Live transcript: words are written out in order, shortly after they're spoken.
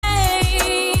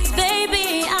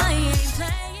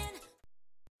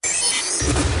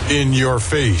In your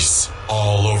face,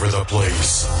 all over the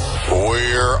place.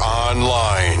 We're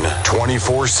online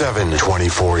 24/7.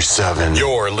 24/7.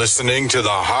 You're listening to the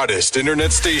hottest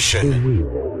internet station. The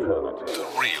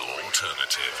real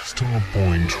alternative.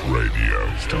 Starpoint Radio.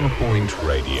 Starpoint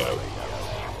Radio.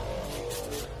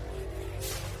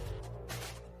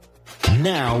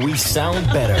 Now we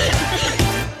sound better.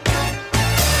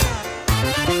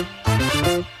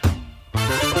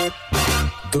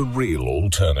 The real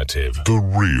alternative. The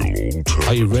real alternative.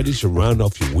 Are you ready to round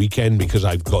off your weekend? Because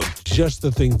I've got just the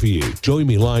thing for you. Join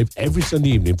me live every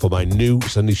Sunday evening for my new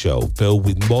Sunday show filled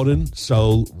with modern,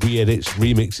 soul, re-edits,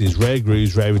 remixes, rare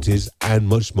grooves, rarities, and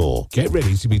much more. Get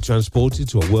ready to be transported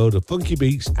to a world of funky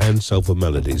beats and soulful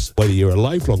melodies. Whether you're a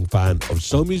lifelong fan of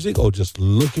soul music or just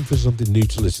looking for something new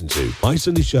to listen to, my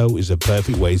Sunday show is a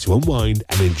perfect way to unwind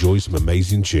and enjoy some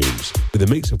amazing tunes. With a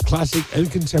mix of classic and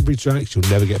contemporary tracks, you'll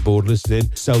never get bored listening.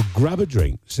 So grab a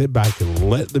drink, sit back and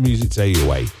let the music take you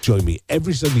away. Join me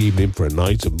every Sunday evening for a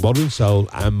night of modern soul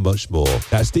and much more.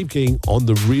 That's Steve King on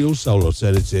the Real Soul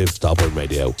Alternative, Starpoint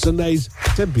Radio. Sundays,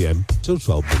 10 p.m. till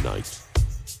 12 midnight.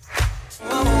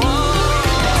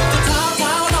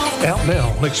 Out now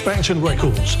on Expansion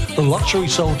Records, the Luxury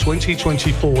Soul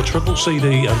 2024 triple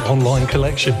CD and online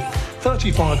collection.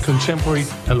 35 contemporary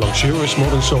and luxurious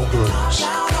modern soul grooves.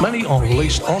 Many are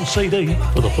released on CD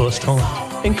for the first time,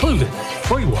 including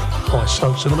Free One by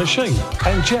Stokes and the Machine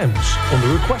and Gems on the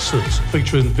Requesters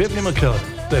featuring Vivian McCurdy,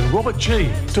 then Robert G,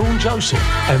 Dawn Joseph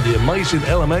and The Amazing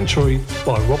Elementary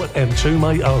by Robert M.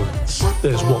 Toomey Owens.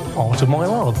 There's What Part of My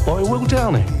Love by Will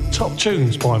Downing, Top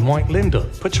Tunes by Mike Linder,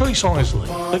 Patrice Isley,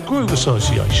 The Groove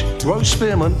Association, Rose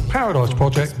Spearman, Paradise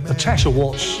Project, Natasha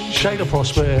Watts, Shada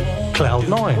Prosper,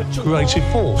 Cloud9, Creative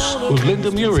Force with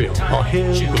Linda Muriel are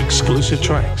here with exclusive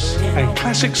tracks. And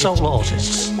classic soul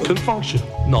artists can function.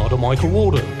 Nada Michael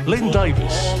Warden, Lynn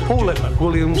Davis, Paulette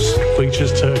McWilliams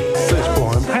features too. There's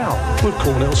Brian Powell with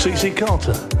Cornell CC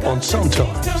Carter on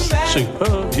Sometimes.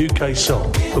 Superb UK soul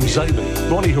from Zabin,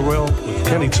 Ronnie Harrell with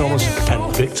Kenny Thomas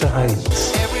and Victor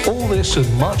Haynes. All this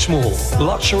and much more.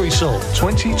 Luxury Soul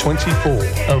 2024.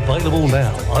 Available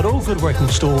now at all good record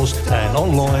stores and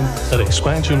online at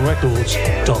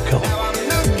expansionrecords.com.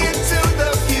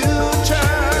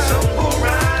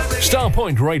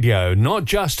 Starpoint Radio, not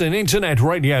just an internet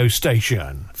radio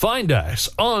station. Find us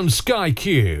on Sky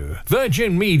Q,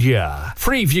 Virgin Media,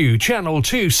 Freeview Channel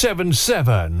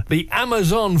 277, the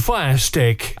Amazon Fire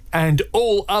Stick, and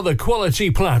all other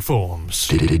quality platforms.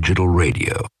 Digital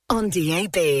radio. On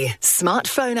DAB,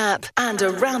 smartphone app, and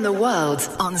around the world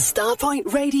on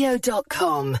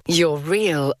starpointradio.com. Your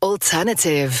real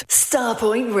alternative.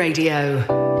 Starpoint Radio.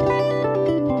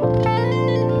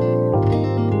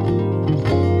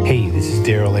 Hey, this is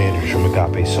Daryl Andrews from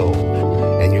Agape Soul,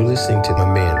 and you're listening to my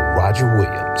man Roger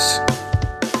Williams.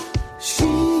 She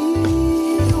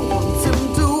wants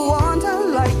him to wander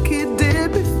like he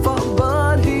did before,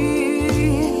 but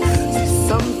he sees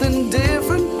something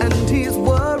different and he's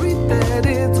worried that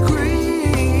it's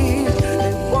greed.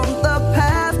 They want the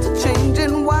past to change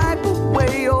and wipe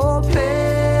away your pain.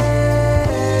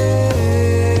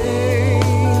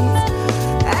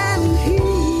 And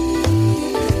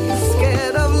he's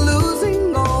scared of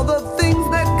losing all the things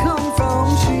that come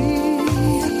from she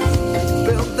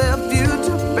built their future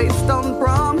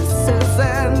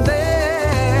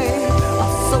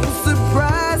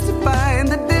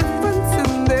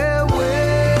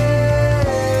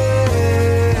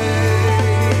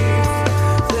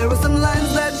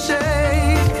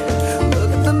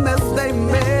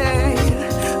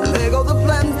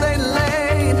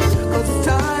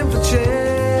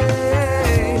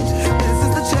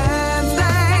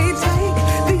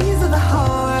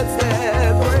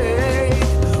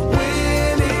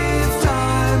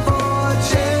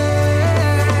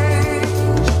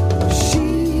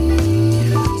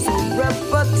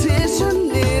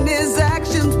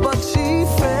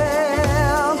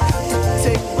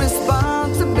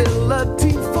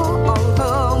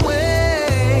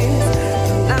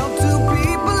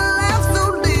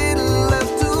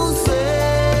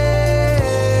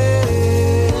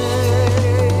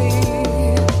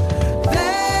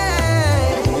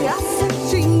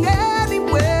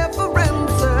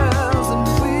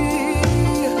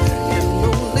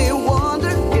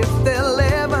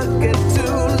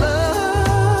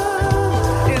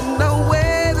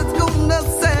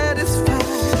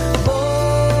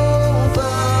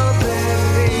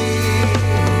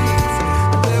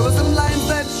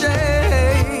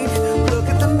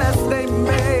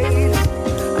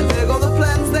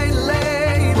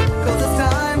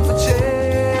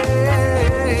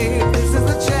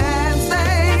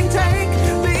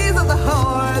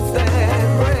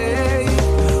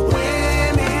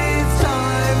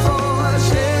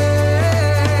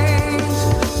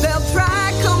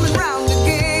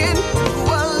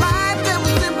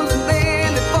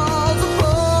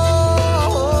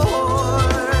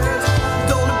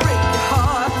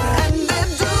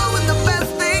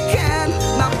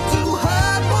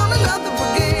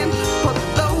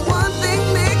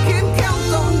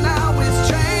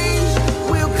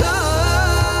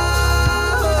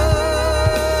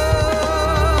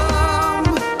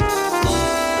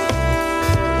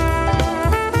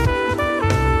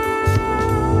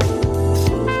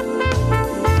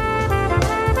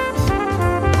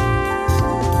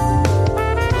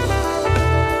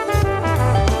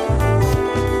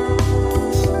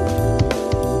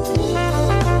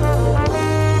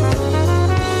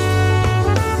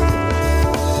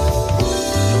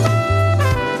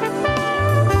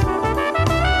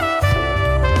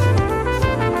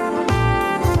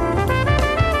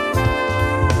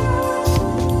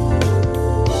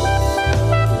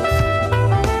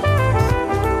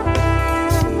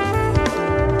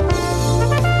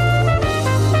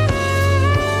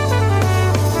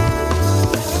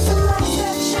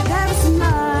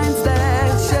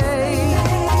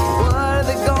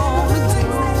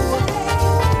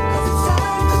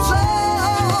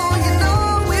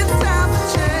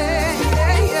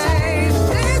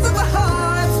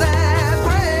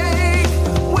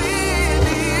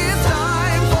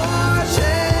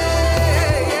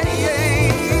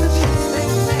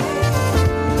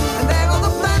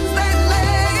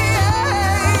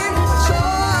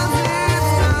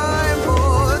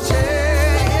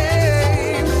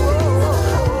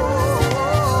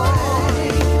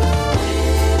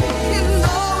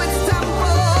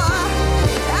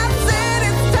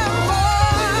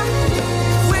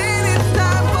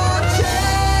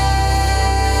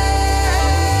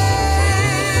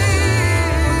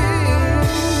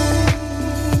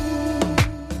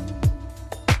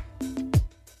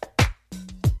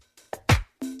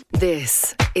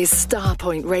This is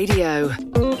Starpoint Radio.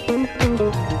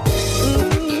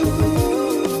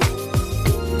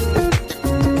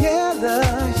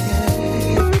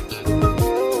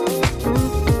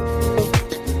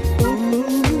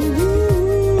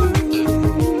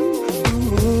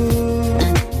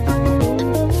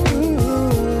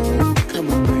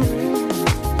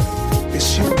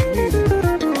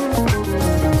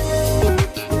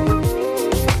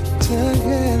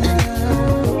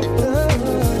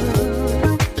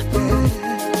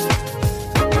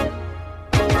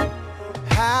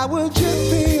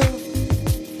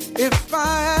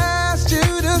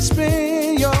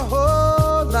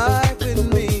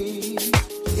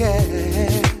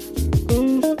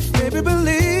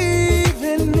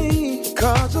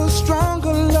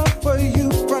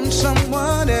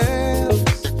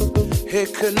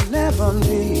 It could never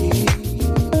be.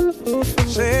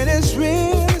 Said it's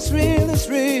real, it's real, it's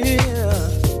real.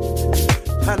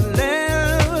 I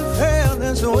never felt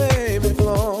this way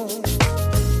before.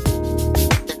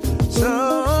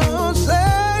 So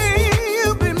say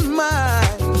you'll be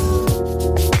mine.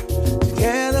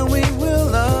 Together we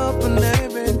will open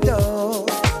every door.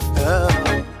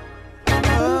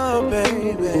 Oh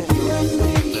baby, you and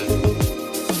me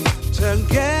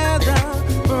together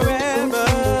forever.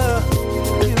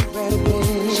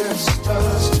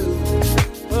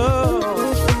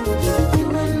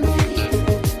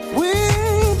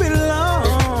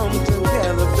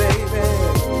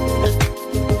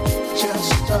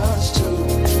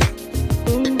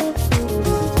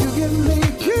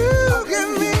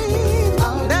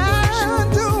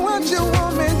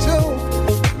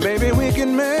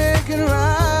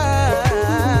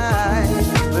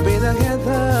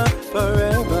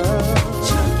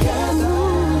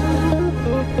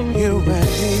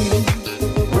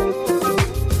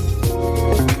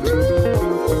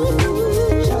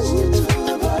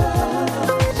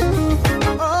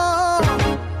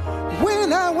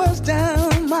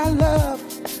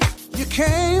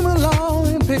 Came along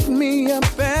and picked me up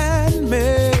and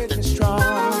made me strong.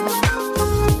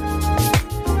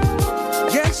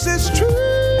 Yes, it's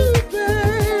true,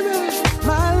 baby.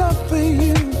 My love for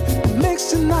you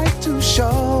makes the night too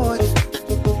short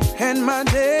and my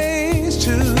days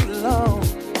too long.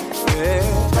 Yeah.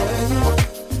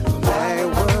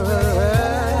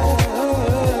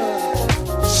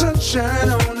 Sunshine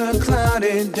on a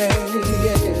cloudy day.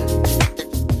 Yeah.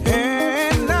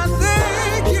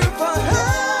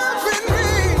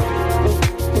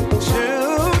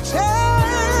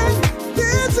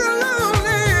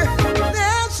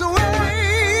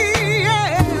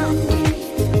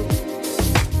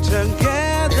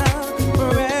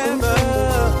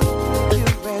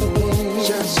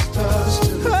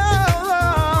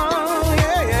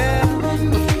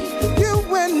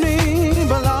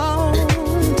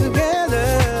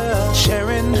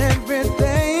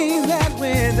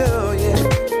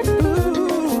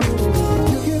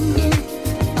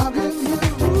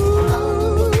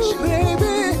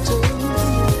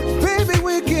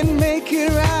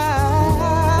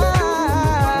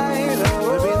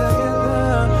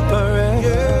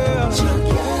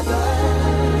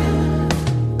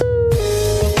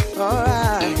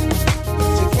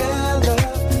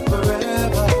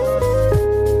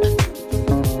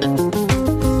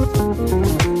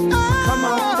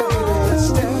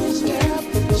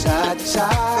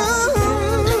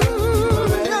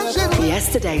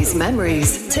 Yesterday's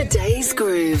memories, today's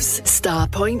grooves.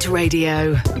 Starpoint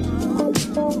Radio.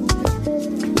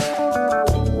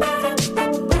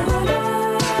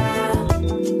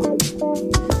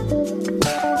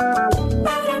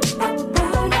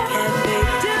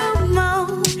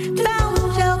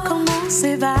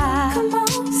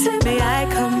 May I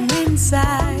come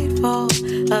inside for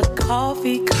a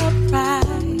coffee cup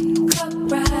ride?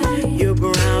 Your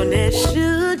brown as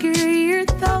sugar, your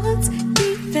thoughts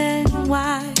deep and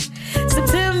wide.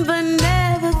 September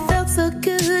never felt so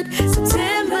good.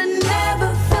 September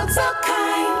never felt so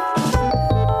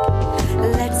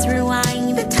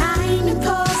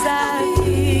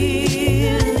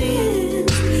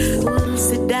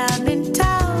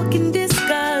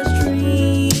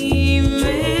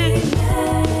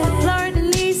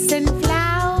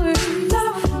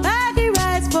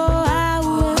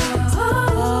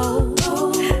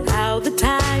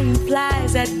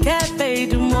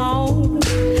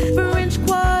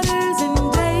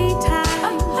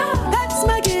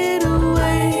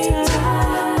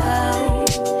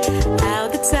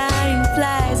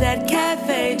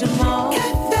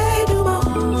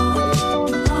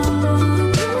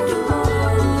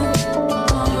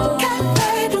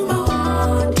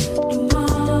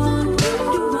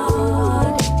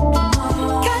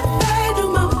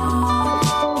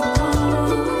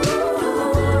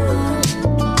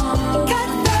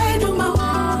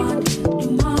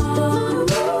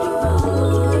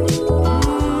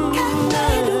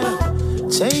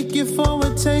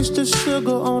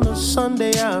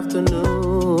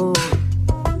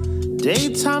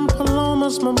Daytime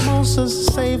palomas, mimosas,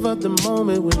 savor the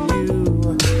moment with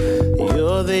you.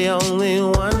 You're the only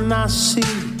one I see.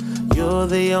 You're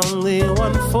the only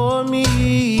one for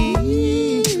me.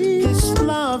 This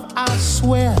love, I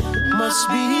swear, must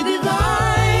be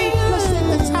divine. Let's take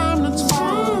the time to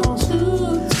talk.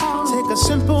 Take a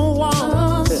simple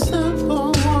walk.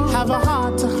 Have a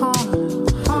heart to heart,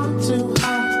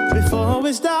 before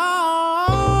it's dark.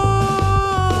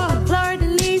 Fleur de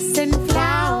lis and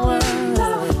flowers,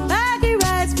 Maggie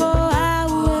rides for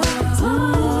hours.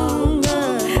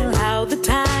 How the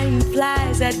time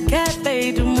flies at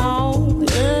Cafe du Monde.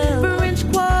 French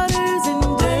quarters in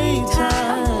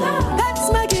daytime.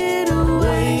 That's my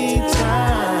getaway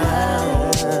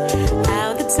time.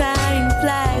 How the time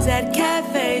flies at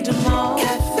Cafe du Monde.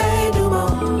 Cafe du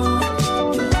Monde.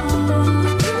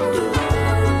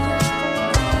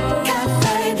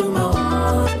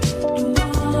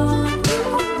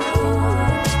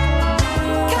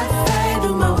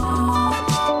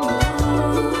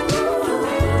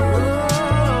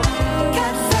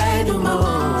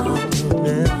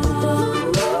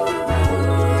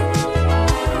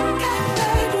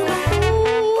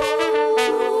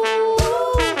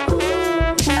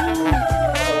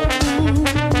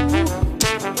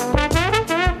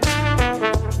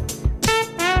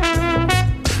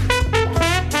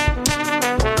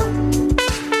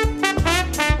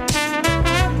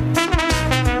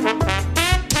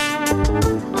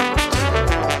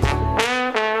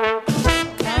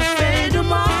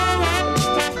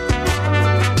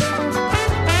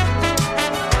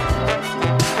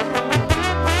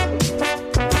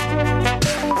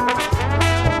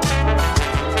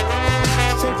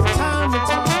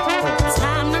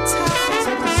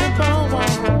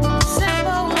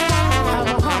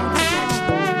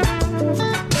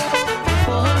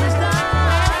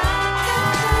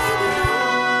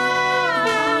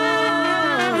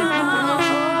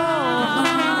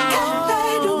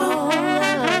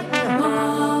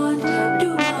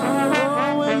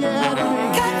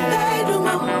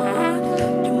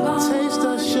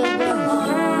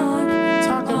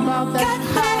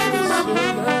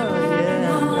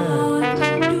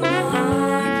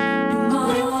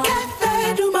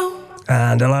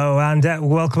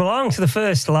 Welcome along to the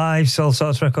first live Soul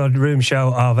Source Record Room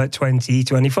show of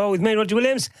 2024 with me, Roger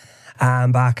Williams.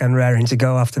 I'm back and raring to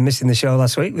go after missing the show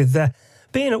last week with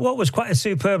being at what was quite a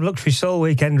superb luxury soul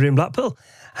weekend in Blackpool.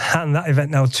 And that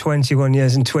event now 21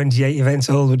 years and 28 events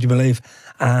old, would you believe?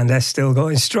 And they're still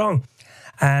going strong.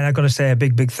 And I've got to say a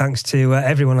big, big thanks to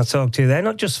everyone I talked to there,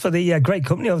 not just for the great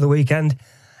company over the weekend,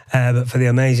 but for the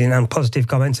amazing and positive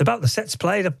comments about the sets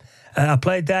played. I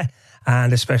played there.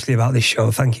 And especially about this show.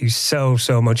 Thank you so,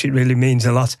 so much. It really means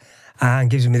a lot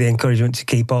and gives me the encouragement to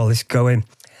keep all this going.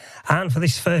 And for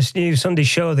this first new Sunday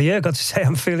show of the year, got to say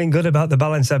I'm feeling good about the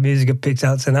balance of music I've picked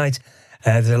out tonight.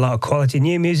 There's a lot of quality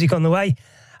new music on the way.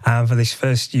 And for this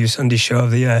first new Sunday show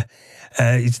of the year,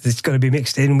 it's going to be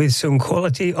mixed in with some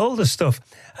quality older stuff,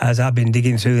 as I've been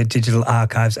digging through the digital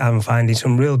archives and finding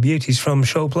some real beauties from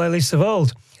show playlists of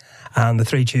old. And the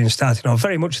three tunes starting off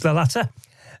very much the latter.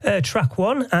 Track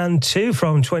 1 and 2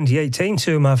 from 2018,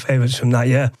 two of my favourites from that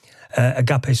year.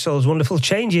 Agape Soul's Wonderful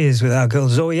Changes with our girl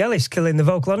Zoe Ellis killing the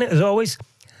vocal on it as always.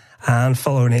 And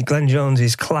following it, Glenn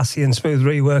Jones's classy and smooth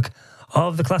rework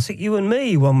of the classic You and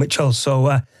Me, one which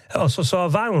also saw a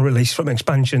vinyl release from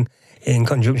Expansion in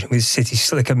conjunction with City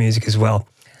Slicker Music as well.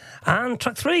 And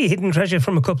track 3, Hidden Treasure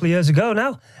from a couple of years ago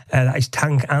now. That is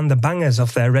Tank and the Bangers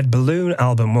off their Red Balloon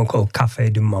album, one called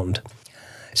Café du Monde.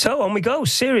 So on we go,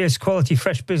 serious quality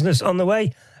fresh business on the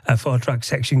way. A 4-track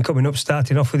section coming up,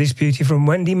 starting off with this beauty from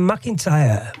Wendy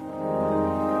McIntyre.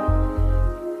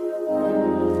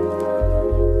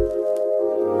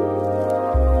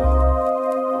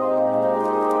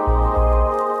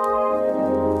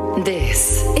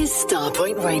 This is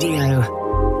Starpoint Radio.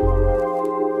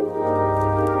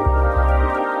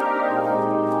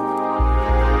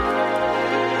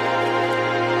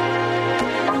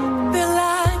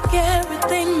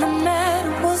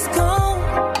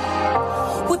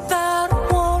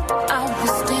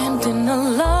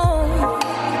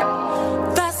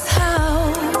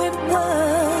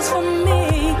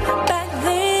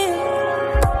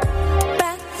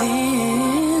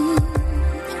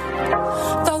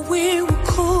 We were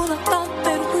cool, I thought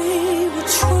that we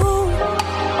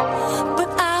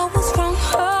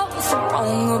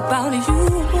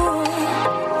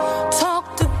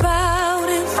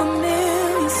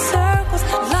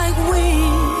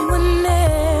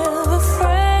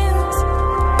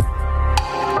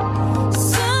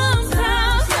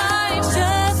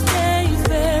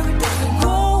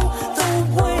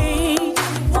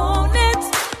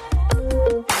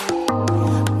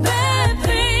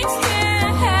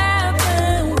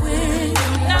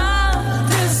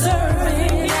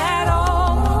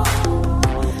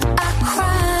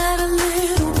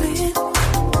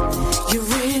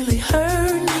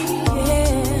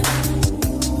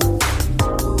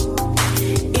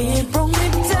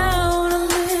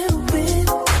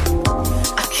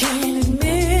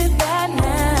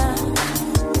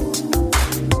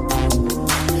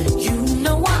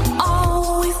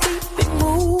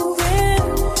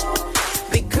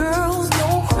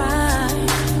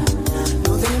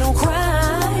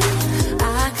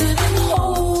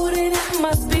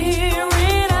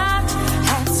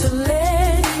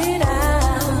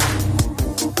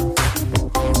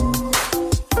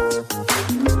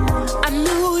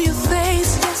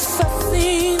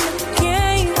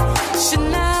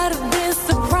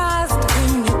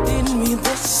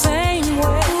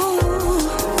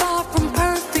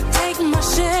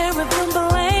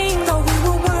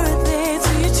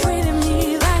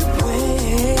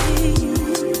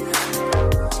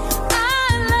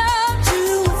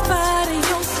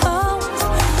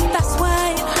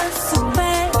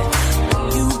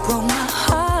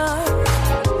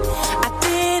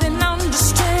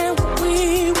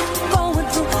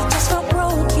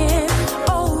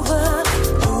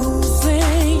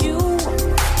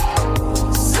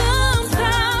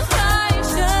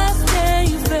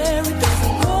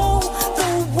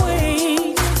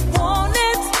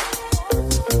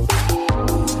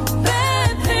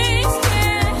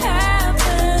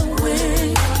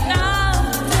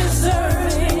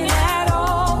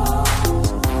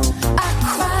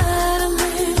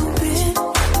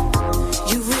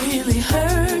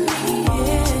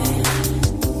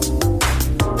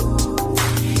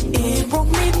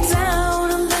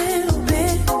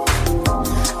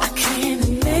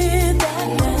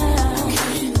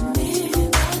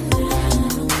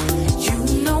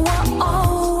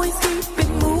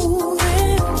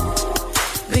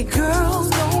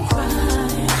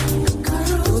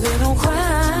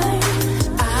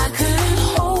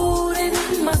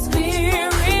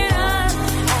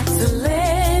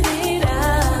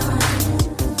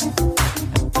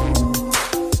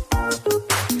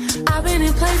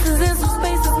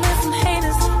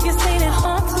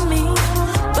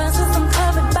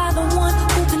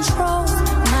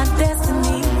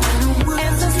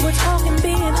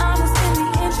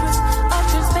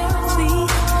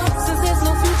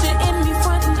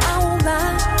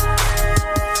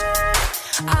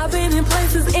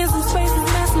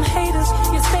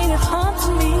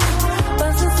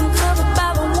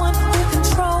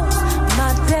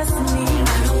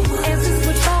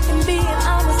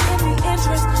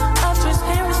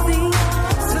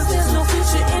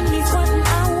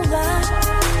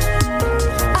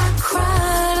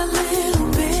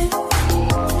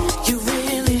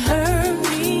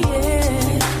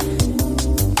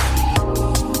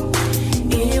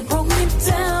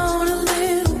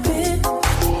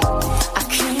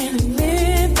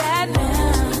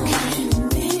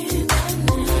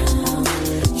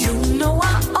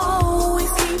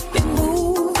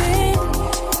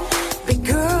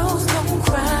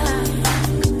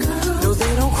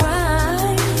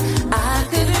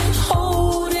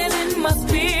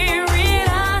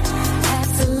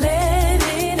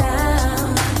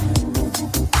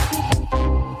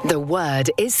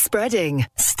word is spreading.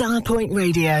 Starpoint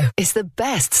Radio is the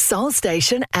best soul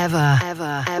station ever.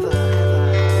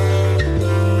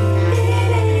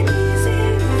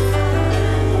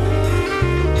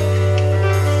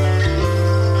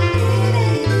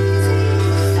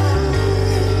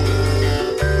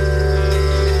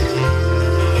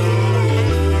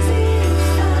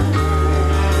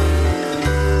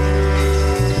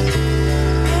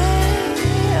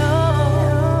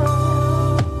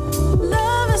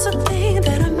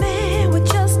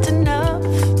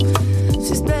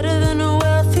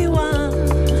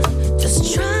 Just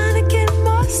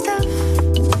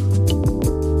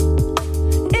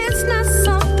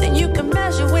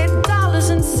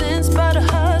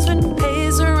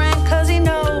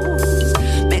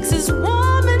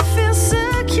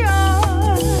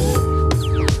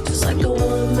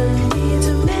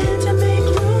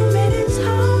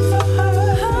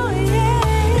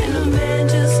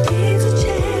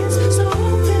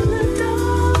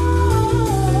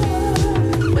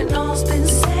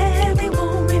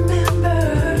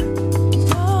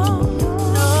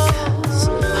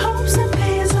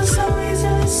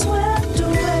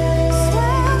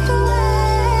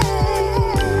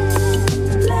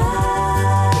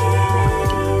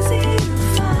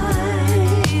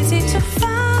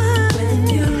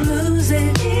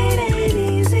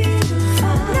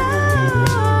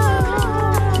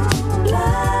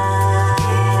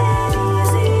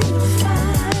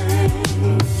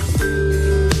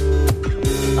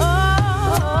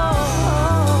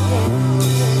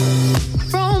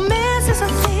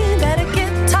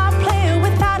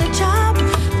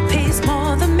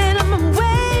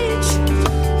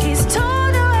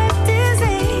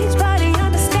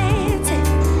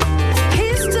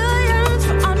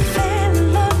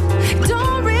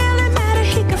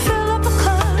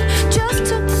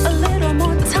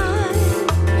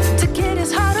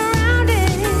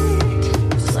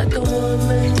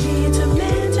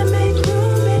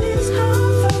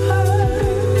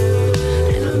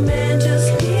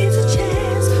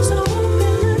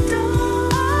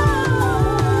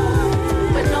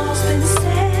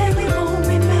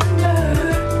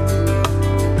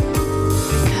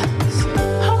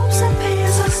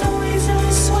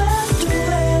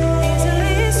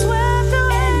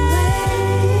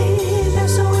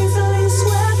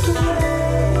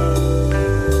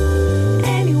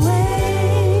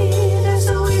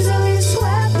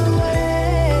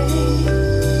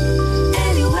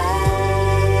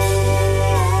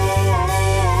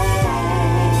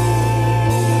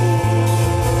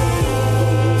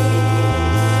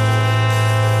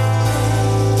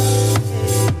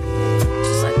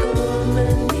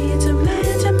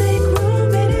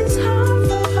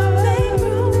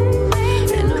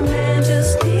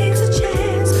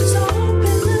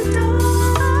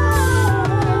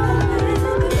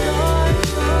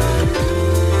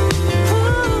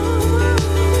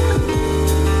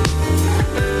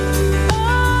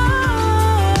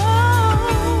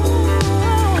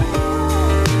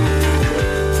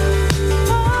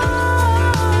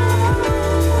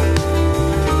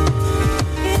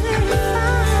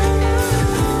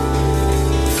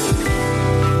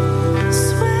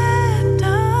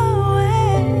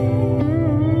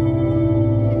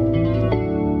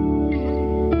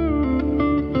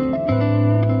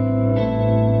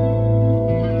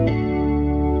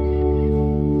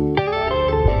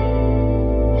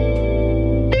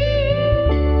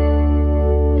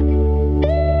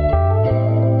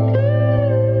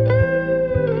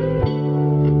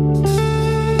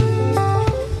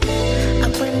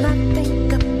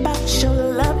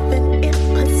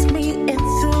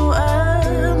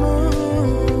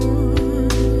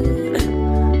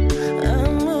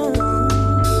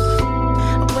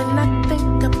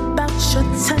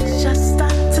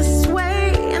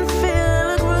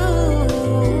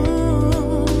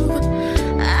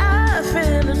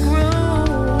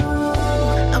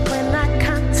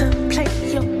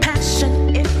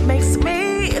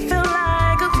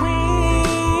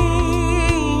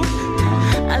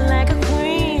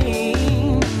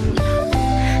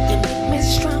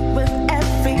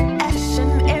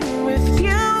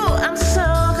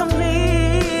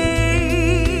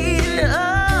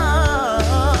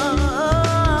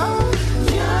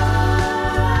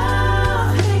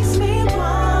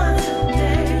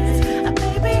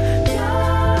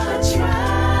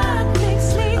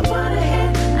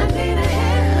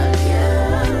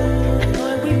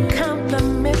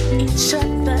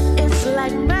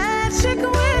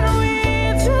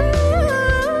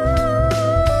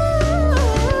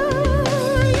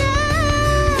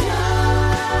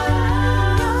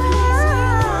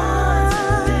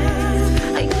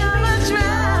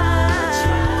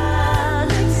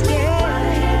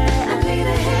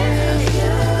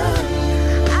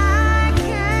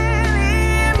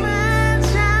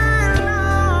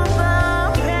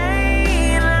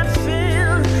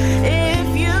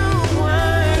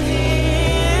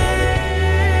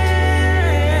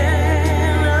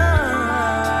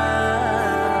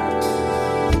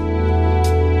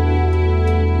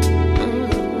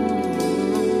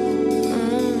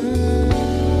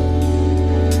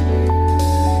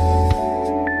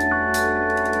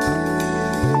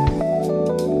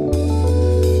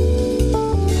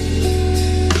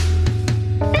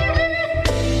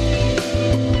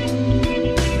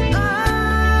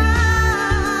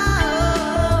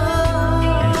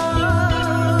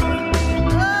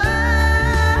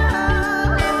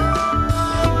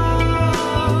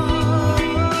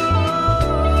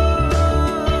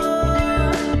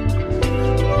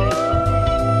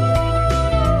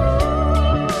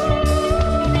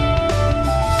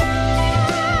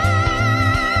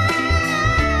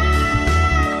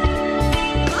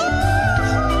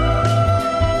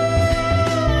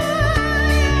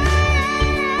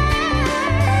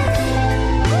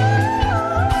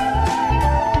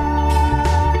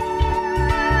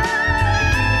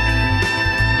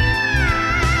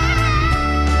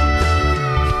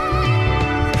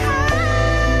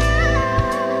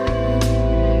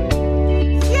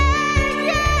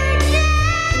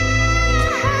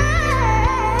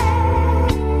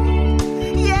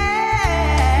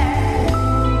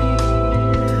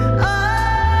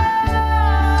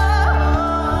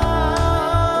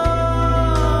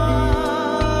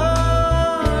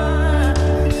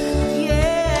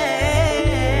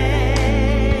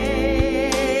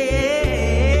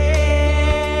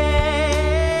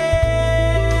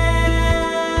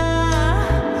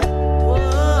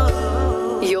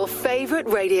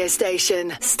favourite radio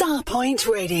station, Starpoint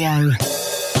Radio.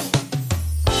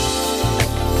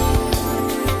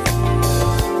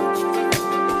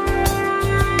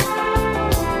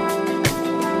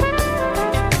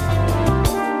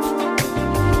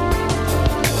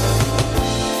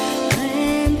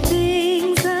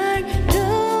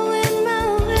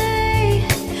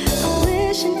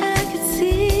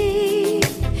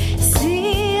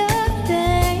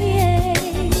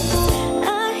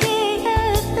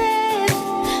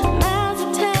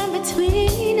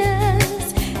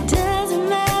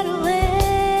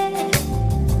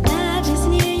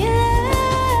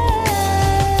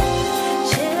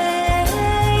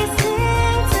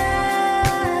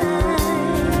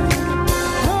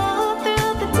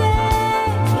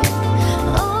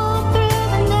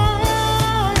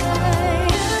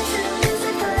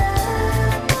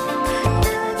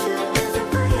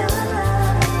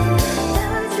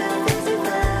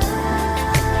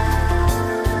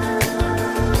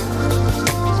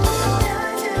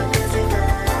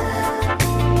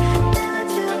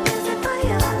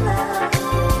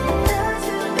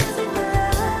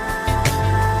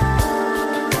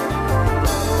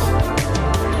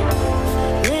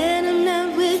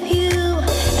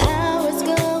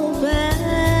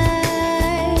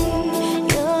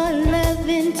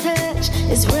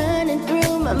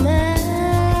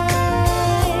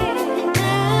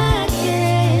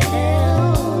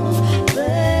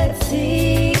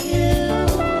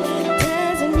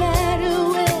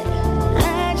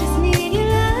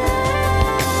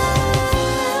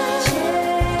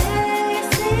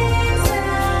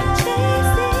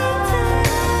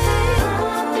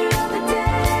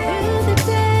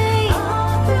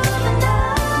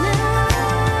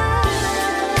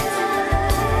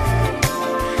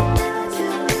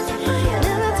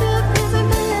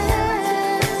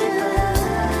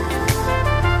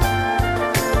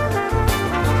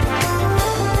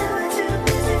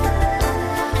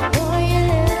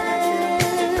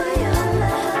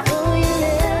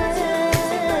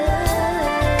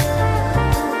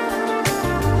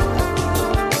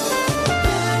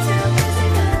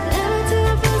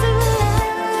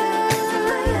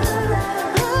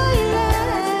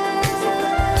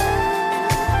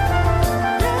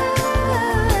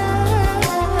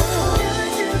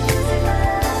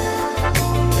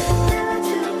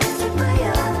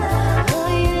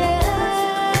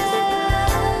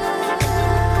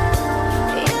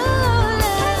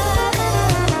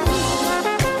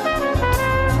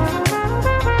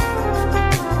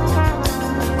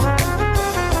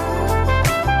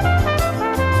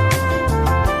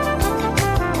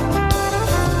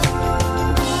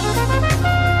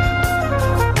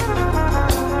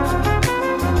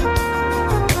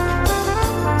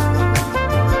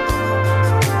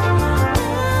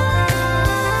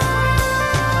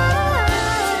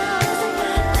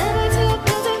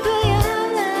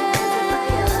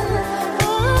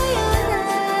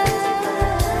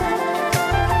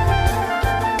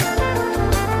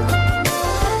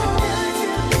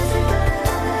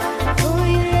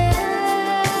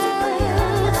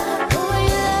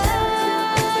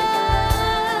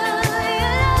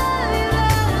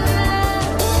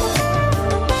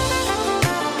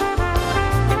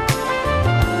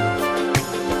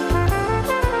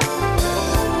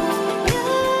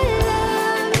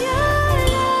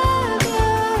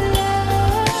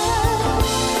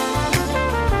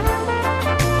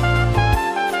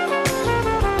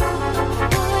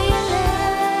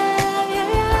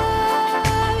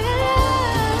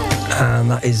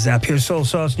 That is Pure Soul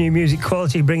Sauce, new music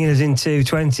quality, bringing us into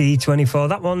 2024.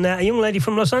 That one, a young lady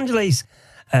from Los Angeles,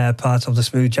 part of the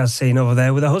smooth jazz scene over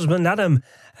there with her husband, Adam.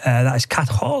 That is Kat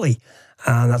Hawley,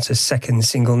 and that's her second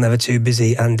single, Never Too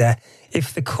Busy. And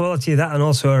if the quality of that and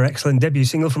also her excellent debut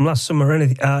single from last summer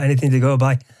anything to go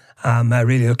by, I'm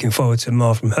really looking forward to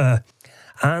more from her.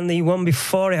 And the one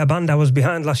before it, a band I was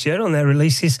behind last year on their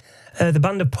releases, the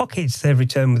band of Pockets. They've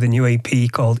returned with a new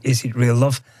EP called Is It Real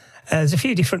Love? There's a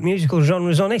few different musical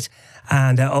genres on it,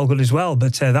 and all good as well,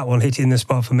 but that one hit in the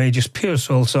spot for me, just pure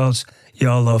soul sorts,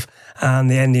 Your Love, and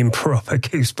the ending proper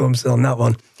goosebumps on that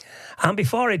one. And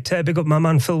before it, big up my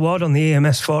man Phil Ward on the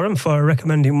EMS forum for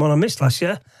recommending one I missed last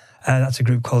year. That's a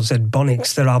group called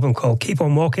Zedbonics, their album called Keep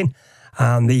On Walking,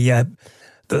 and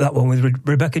that one with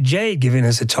Rebecca Jade giving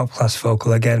us a top-class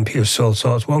vocal again, pure soul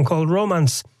sorts, one called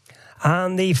Romance.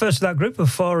 And the first of that group of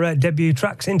 4 debut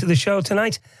tracks into the show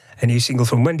tonight, a new single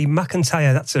from Wendy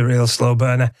McIntyre, that's a real slow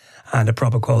burner, and a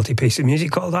proper quality piece of music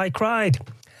called I Cried.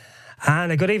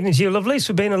 And a good evening to you, lovelies,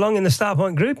 for being along in the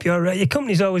Starpoint group. Your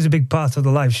company's always a big part of the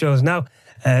live shows now.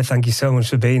 Thank you so much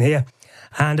for being here.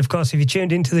 And, of course, if you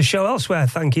tuned into the show elsewhere,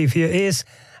 thank you for your ears.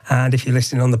 And if you're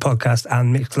listening on the podcast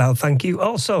and Mixcloud, thank you.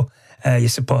 Also, your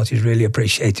support is really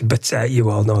appreciated, but you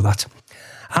all know that.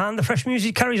 And the fresh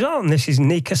music carries on. This is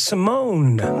Nika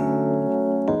Simone.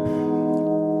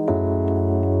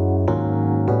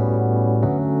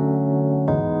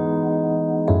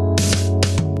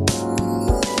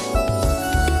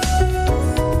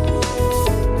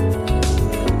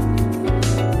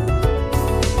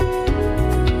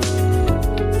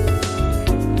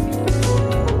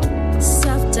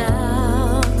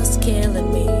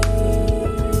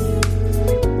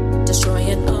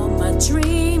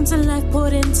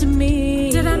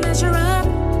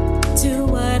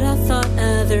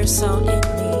 Saw in me.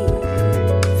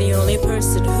 The only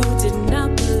person who did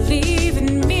not believe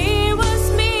in me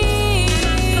was me. And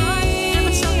I thought, am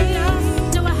I strong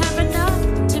enough? Do I have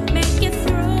enough to make it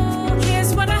through?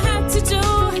 Here's what I had to do.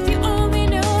 If you only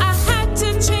knew, I had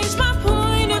to change my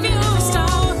point of view.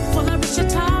 Will I reach the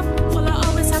top? Will I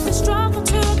always have to struggle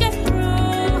to get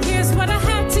through? Here's what I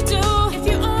had to do. If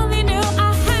you only knew,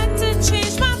 I had to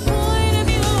change my point of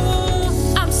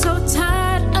view. I'm so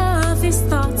tired of these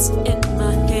thoughts in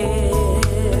my head.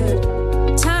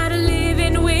 Tired of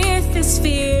living with this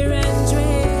fear and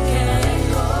dread.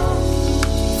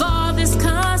 For all this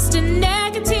constant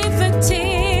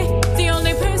negativity, the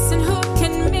only person who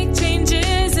can make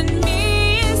changes in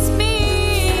me is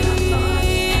me.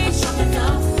 Am I strong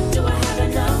enough? Do I have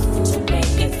enough to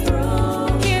make it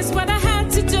through? Here's what I had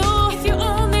to do. If you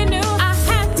only knew, I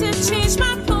had to change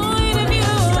my point of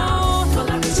view. Will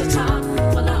I reach the top?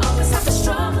 Will I always have to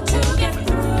struggle to get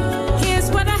through? Here's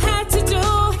what I had to do.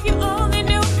 If you only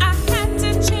knew, I had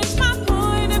to change my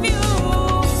point of view.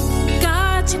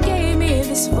 God, you gave me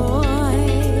this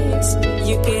voice.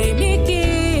 You gave me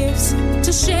gifts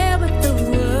to share with the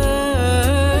world.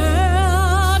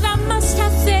 I must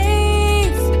have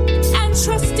faith and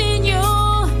trust in you.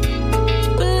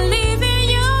 Believe in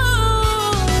you.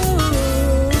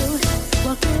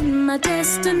 Walk in my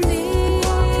destiny.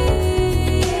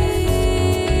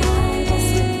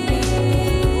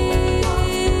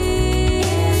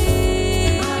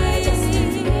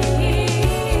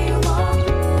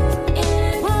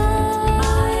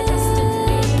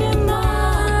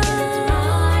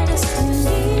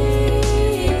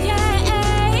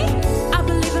 I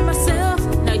believe in myself.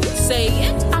 Now you say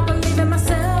it. I believe in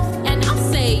myself, and I'll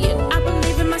say it. I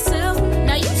believe in myself.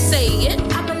 Now you say it.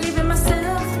 I believe in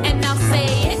myself, and I'll say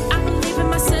it. I believe in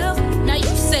myself. Now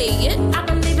you say it. I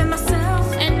believe in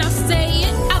myself, and I'll say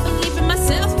it. I believe in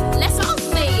myself. Let's all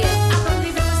say it. I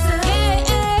believe in myself.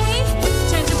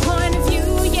 Change your point of view,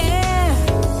 yeah.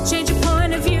 Change your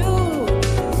point of view.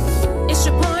 It's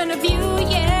your point of view,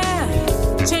 yeah.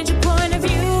 Change your point of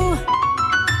view.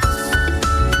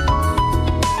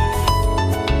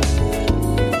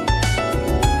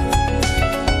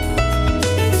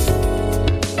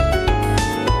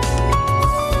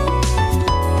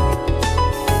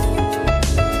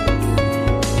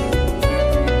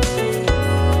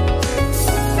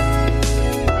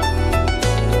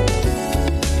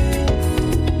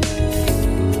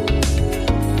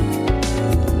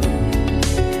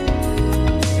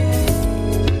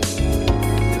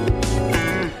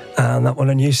 And that one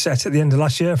a new set at the end of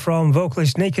last year from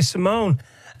vocalist Nika Simone.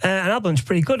 An album's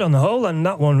pretty good on the whole, and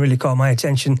that one really caught my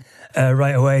attention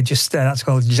right away. Just that's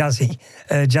called jazzy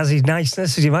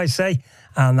niceness, as you might say.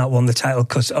 And that won the title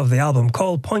cut of the album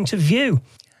called Point of View.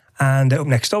 And up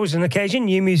next, always an occasion,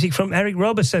 new music from Eric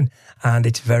Roberson, and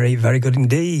it's very, very good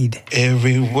indeed.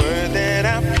 Every word that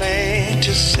I plan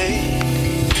to say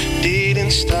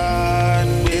didn't start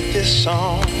with this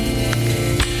song.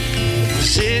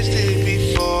 Existed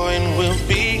before and will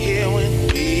be here when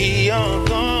we are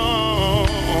gone.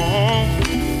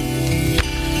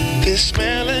 This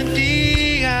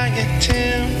melody I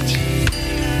attempt,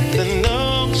 the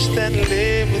notes that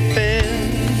live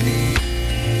within,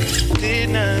 did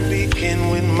not begin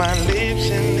with my lips,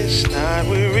 and it's not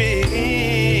where it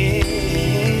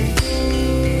ends.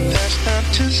 That's not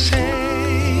to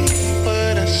say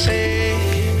what I say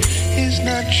is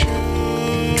not true.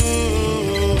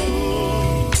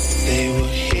 They were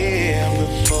here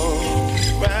before,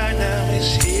 right now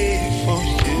it's here for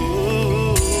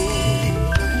you.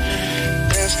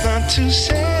 That's not to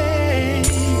say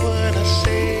what I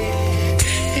say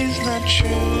is not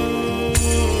true.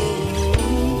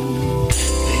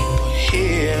 They were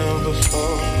here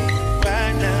before,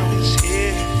 right now it's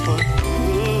here for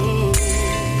you.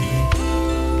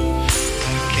 I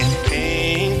can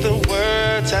paint the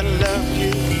words I love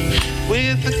you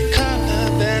with the color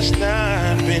that's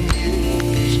not been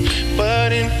used,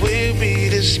 but it will be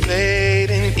displayed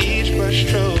in each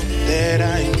brushstroke that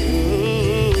I use.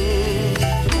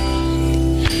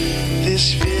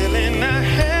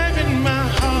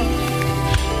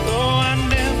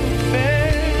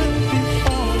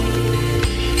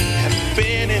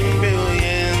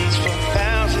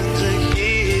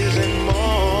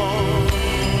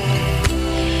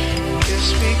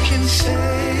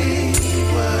 say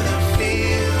what I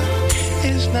feel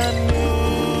is not new.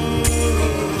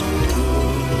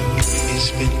 It's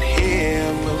been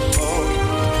here before.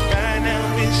 Right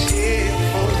now it's here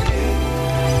for you.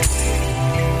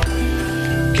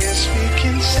 Guess we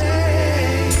can say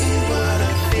what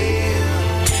I feel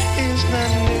is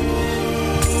not new.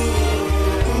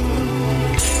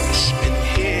 It's been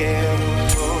here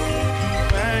before.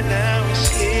 Right now it's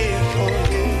here for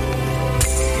you.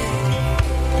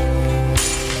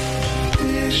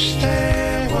 Wish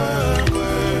there were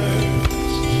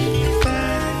words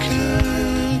that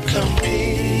could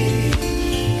compete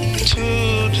to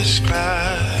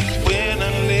describe when I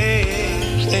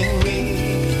lived in me.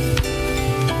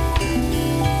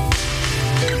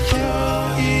 Your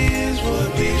ears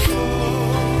would be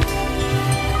full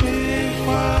with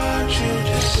what you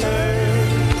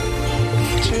deserve.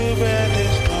 Too bad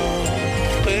there's no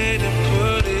way to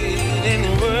put it in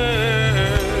words.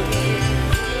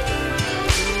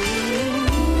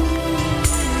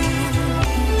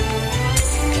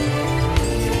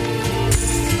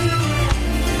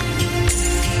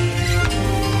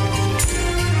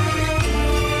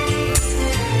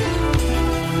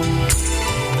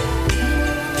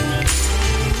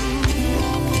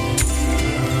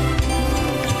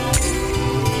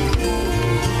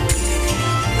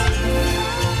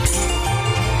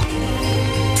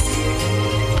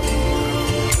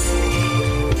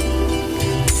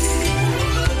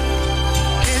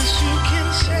 Guess you can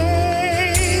say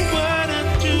what I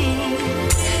do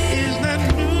is not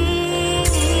new.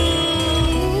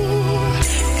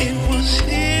 It was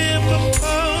here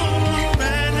before,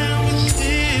 right now it's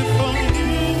here for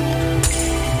you.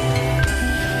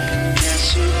 Guess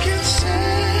you can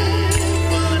say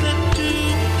what I do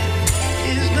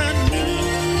is not new.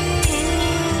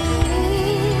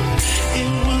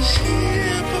 It was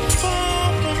here before,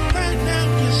 but right now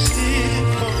it's here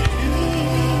for you.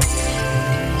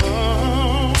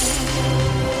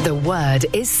 The word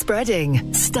is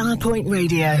spreading. Starpoint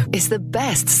Radio is the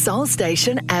best soul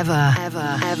station ever.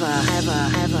 Ever, ever, ever,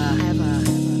 ever, ever.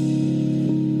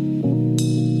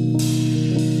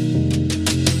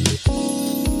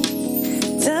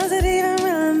 Does it even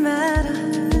really matter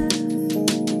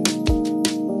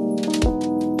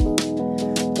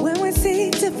when we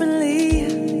see differently?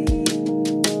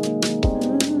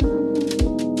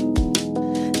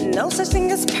 No such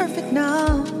thing as perfect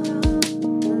now,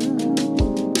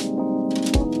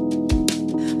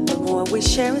 but what we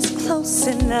share is close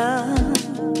enough.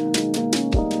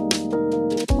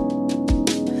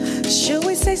 Should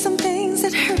we say some things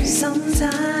that hurt sometimes?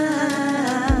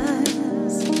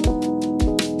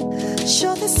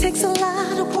 Sure, this takes a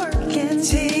lot of work and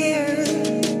tears.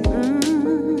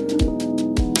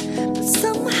 But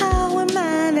somehow we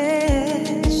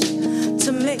managed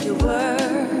to make it work.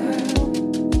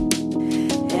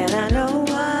 And I know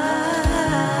why.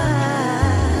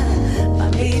 By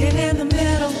meeting in the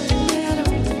middle.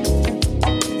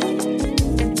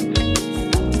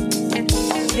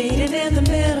 Meeting in the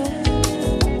middle.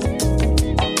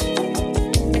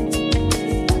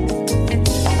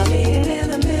 Meeting in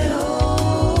the middle.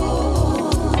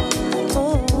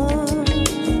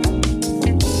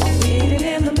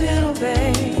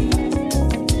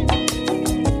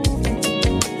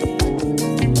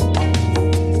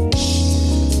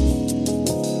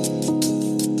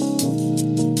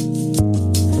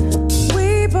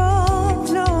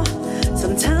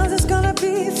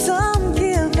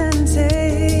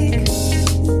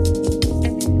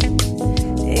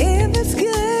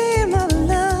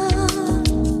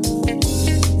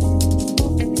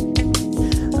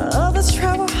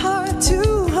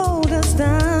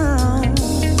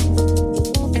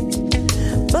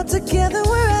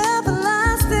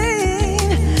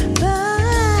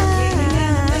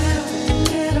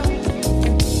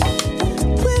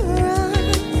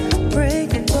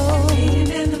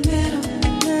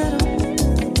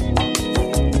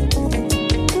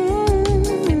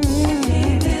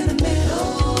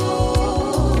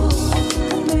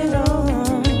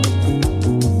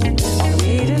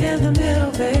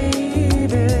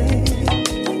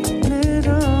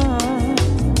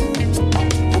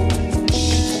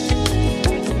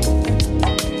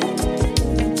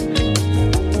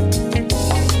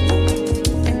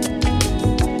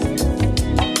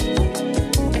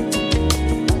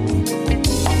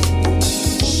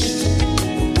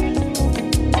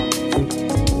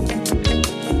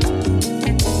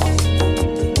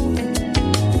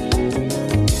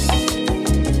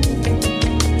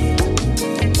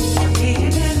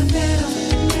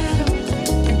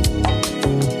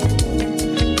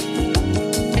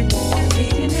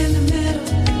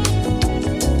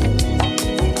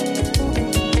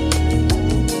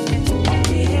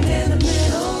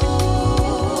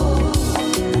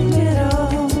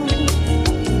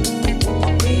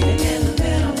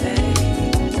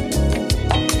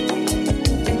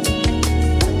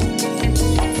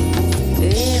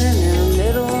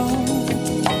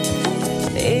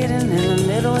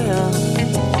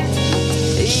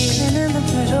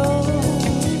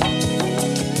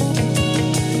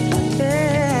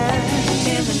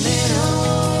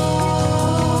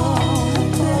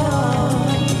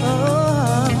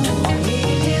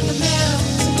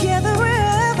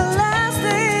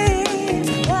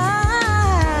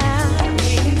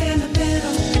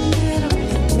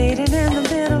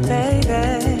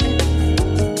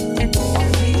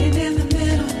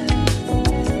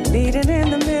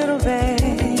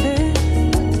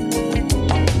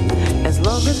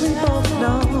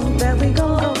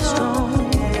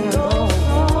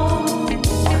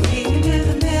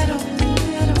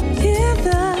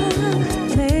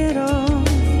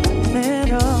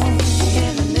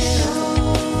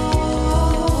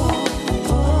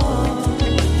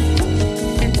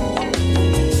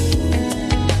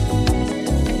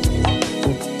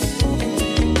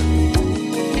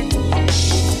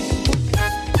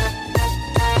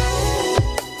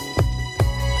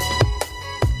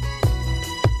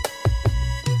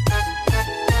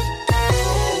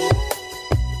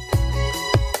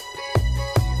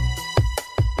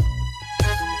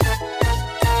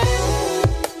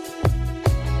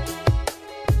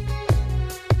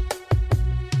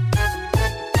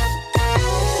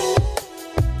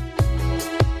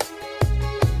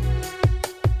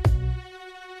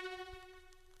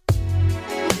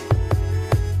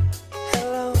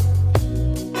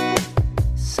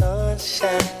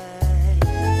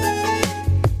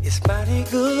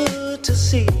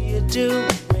 doing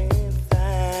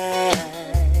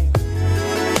fine.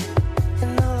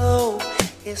 And although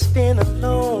it's been a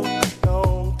long,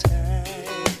 long time,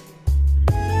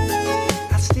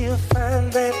 I still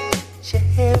find that you're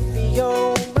heavy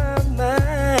on my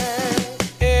mind.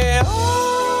 And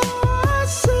oh, I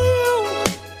see you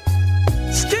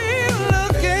still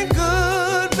looking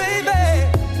good, baby.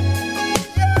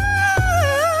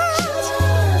 Just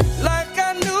like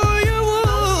I knew you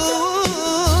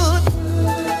would.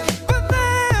 But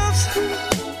there's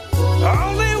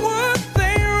only one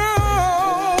thing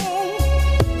wrong.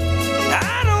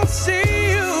 I don't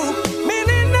see you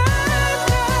many nights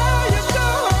now you're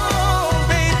gone,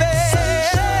 baby.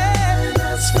 Sunshine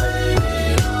that's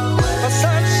fading away.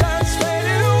 Sunshine's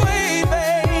fading away,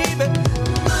 baby.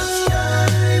 My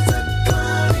skies are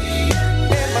cloudy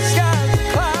and my skies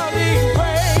are cloudy and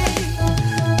gray.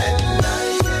 And I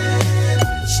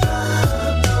can't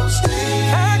stop those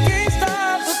tears. I can't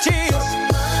stop the tears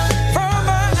from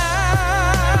my eyes.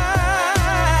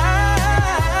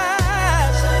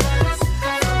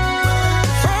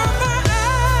 From my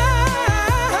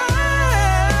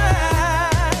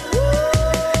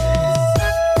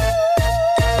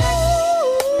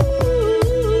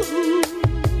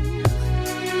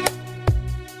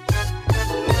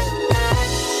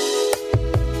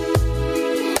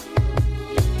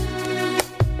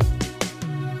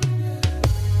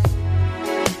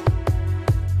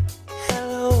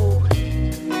Hello,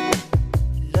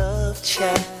 love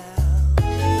child.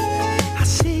 I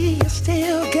see you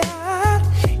still got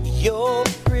your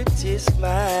pretty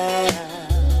smile.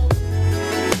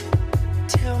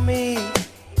 Tell me,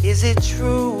 is it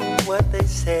true what they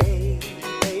say,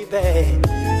 baby?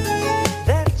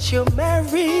 That you're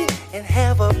married and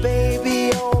have a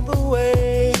baby on the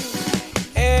way.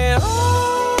 And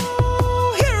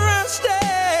oh, here I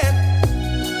stand,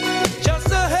 just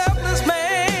a helpless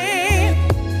man,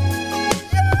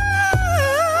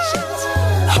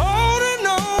 holding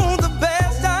on the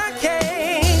best I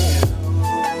can.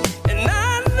 And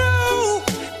I know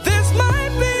this might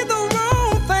be the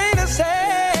wrong thing to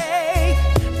say,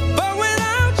 but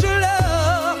without your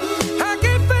love, I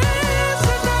can't face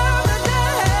another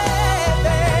day,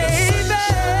 baby.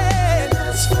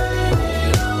 Sunshine's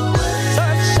fading away.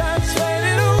 Sunshine's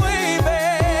fading away,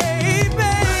 baby.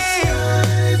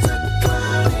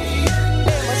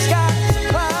 And my skies are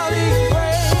cloudy and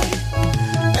gray.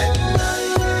 And I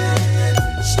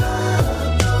can't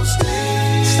stop those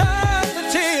tears. Stop the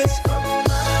tears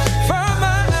from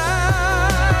my eyes.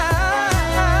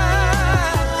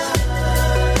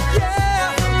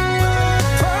 Yeah,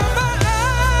 from my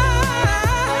eyes.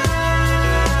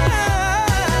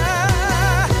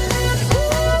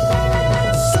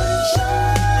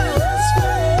 Sunshine is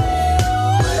fading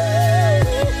away.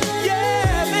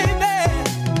 Yeah,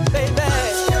 baby, baby.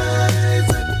 Skies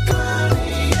are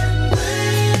cloudy and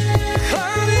gray.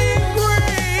 Cloudy and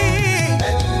gray.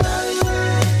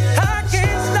 And I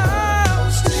can't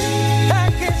stop. I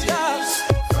can't stop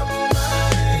from my eyes.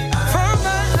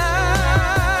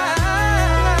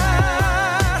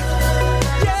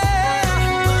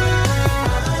 Yeah,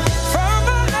 from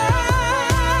my eyes.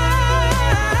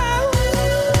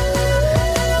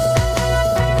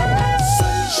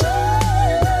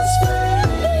 Sunshine is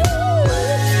fading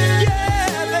away.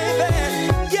 Yeah,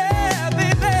 baby. Yeah,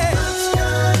 baby.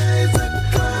 Skies are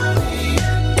cloudy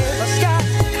and my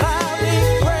skies are cloudy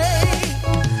and gray.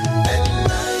 And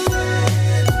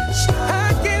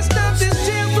I can't stop this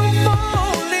tear from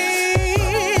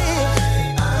falling.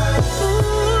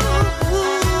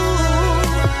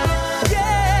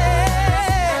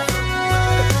 Yeah,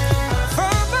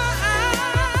 from my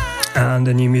And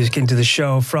a new music into the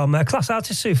show from class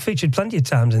artists who featured plenty of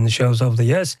times in the shows over the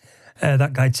years.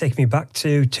 That guy taking me back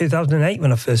to 2008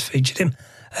 when I first featured him.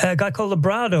 A guy called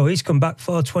Labrado. He's come back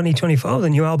for 2024, the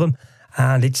new album,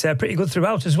 and it's pretty good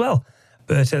throughout as well.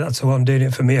 But that's the one doing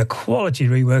it for me, a quality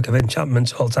rework of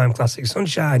Enchantment's all-time classic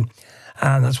Sunshine.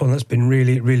 And that's one that's been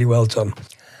really, really well done.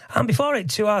 And before it,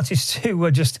 two artists who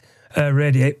were just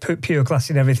radiate pure class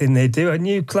in everything they do. A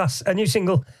new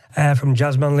single from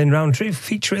jazzman Lynn Roundtree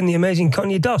featuring the amazing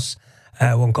Kanye Doss,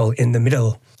 one called In the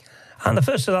Middle. And the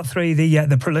first of that three,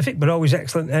 the prolific but always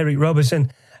excellent Eric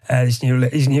Robertson, his new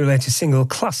latest single,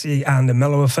 classy and a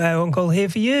mellow affair, one called Here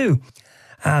For You.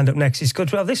 And up next, it's good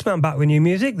to have this man back with new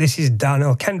music. This is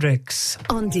Darnell Kendricks.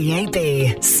 On DAB,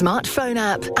 smartphone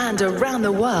app, and around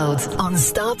the world on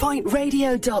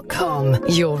StarPointRadio.com.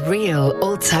 Your real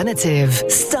alternative.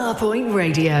 Starpoint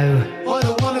Radio. What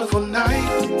a wonderful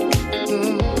night.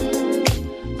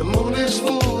 The moon is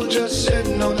full, just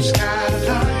sitting on the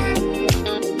skyline.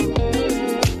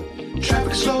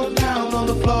 Traffic slowed down on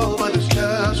the floor, but it's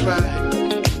just right.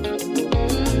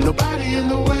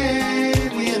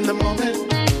 the moment.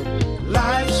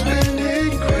 Life's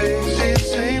spinning crazy,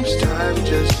 seems time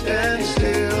just stands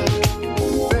still.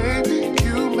 Baby,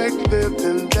 you make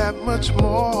living that much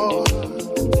more.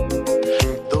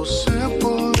 Those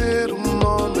simple little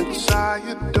moments I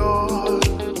adore.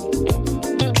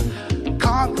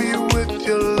 Caught me with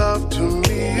your love to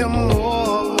me and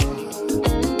more.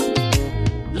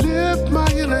 Lift my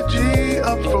energy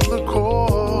up from the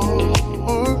core.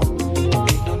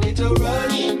 Ain't no need to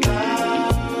rush now.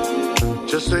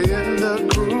 Just stay in the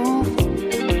groove.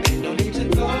 Ain't no need to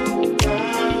go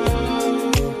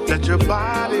down. Let your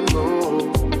body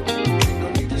move. Ain't no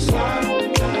need to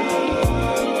slow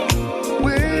down.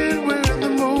 When we're in the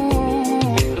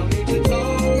mood. Ain't no need to go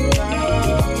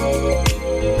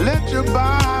down. Let your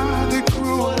body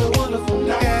groove. What a wonderful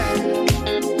night. Yeah.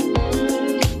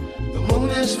 The moon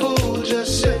is full,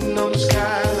 just sitting on the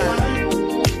skyline.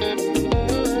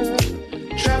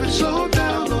 Traffic slowed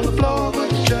down on the floor,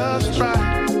 but it's just right.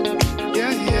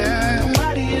 Yeah, yeah.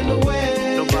 Nobody in the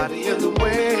way. Nobody in the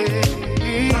way.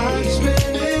 I'm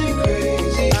spinning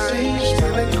crazy. I'm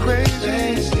spinning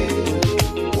crazy.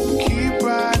 Keep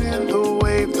riding the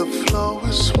wave, the flow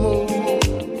is smooth.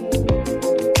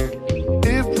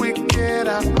 If we get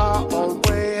out our own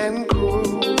way and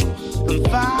groove, the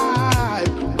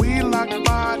vibe, we lock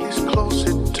bodies close,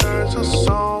 it turns us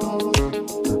on.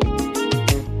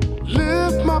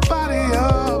 Lift my body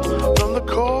up from the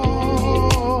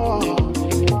core.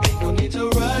 Ain't no need to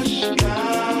rush now.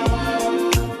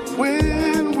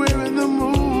 When we're in the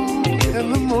mood,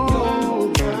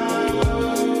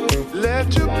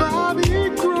 let your body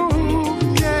groove,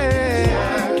 yeah,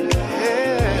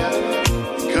 yeah.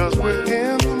 'Cause we're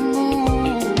in the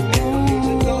mood.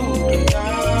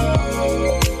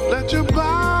 Let your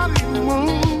body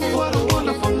move. What a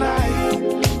wonderful night.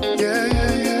 Yeah,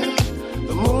 yeah, yeah.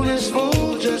 The moon is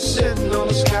full, just sitting on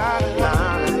the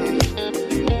skyline.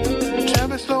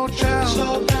 Traffic slowed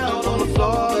down on the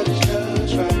floor.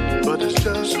 But it's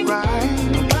just right.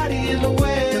 Nobody in the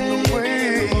way.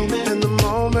 In the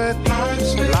moment. Life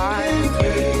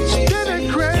spinning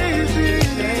crazy.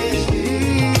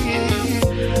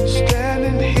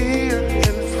 Standing here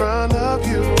in front of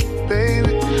you,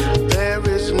 baby. There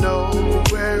is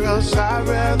nowhere else I'd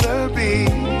rather be.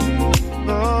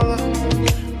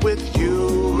 With you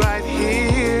right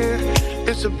here,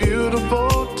 it's a beautiful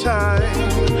time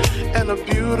and a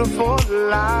beautiful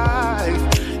life.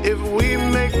 If we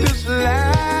make this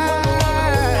last,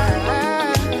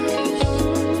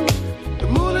 the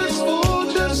moon is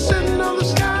full, just sitting on the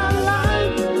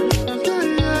skyline. Yeah,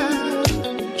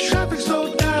 yeah. Traffic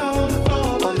slowed down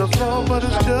on the floor, but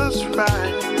it's just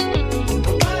right.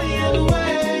 Nobody in the way.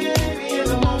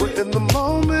 We're in the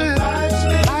moment.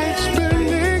 Life's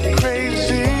spinning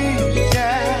crazy.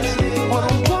 Yeah, what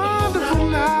a wonderful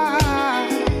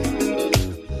night.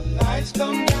 Lights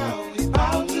come down, we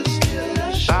about to steal the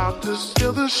show. About to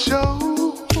steal the show.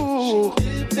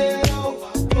 Flip it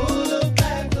over, pull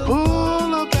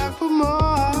her back for more.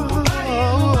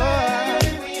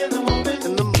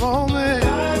 In the moment,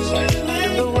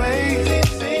 in the way,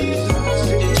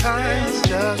 seems time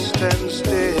just stands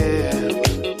still.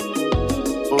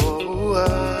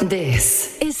 This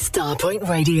is Starpoint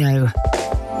Radio.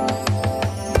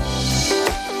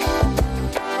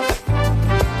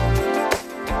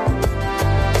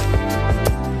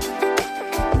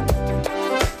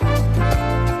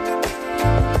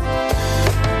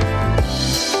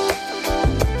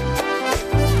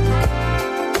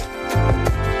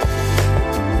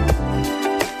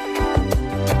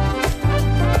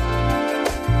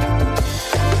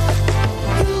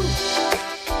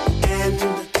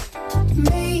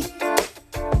 Me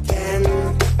can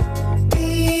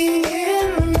be in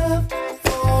love.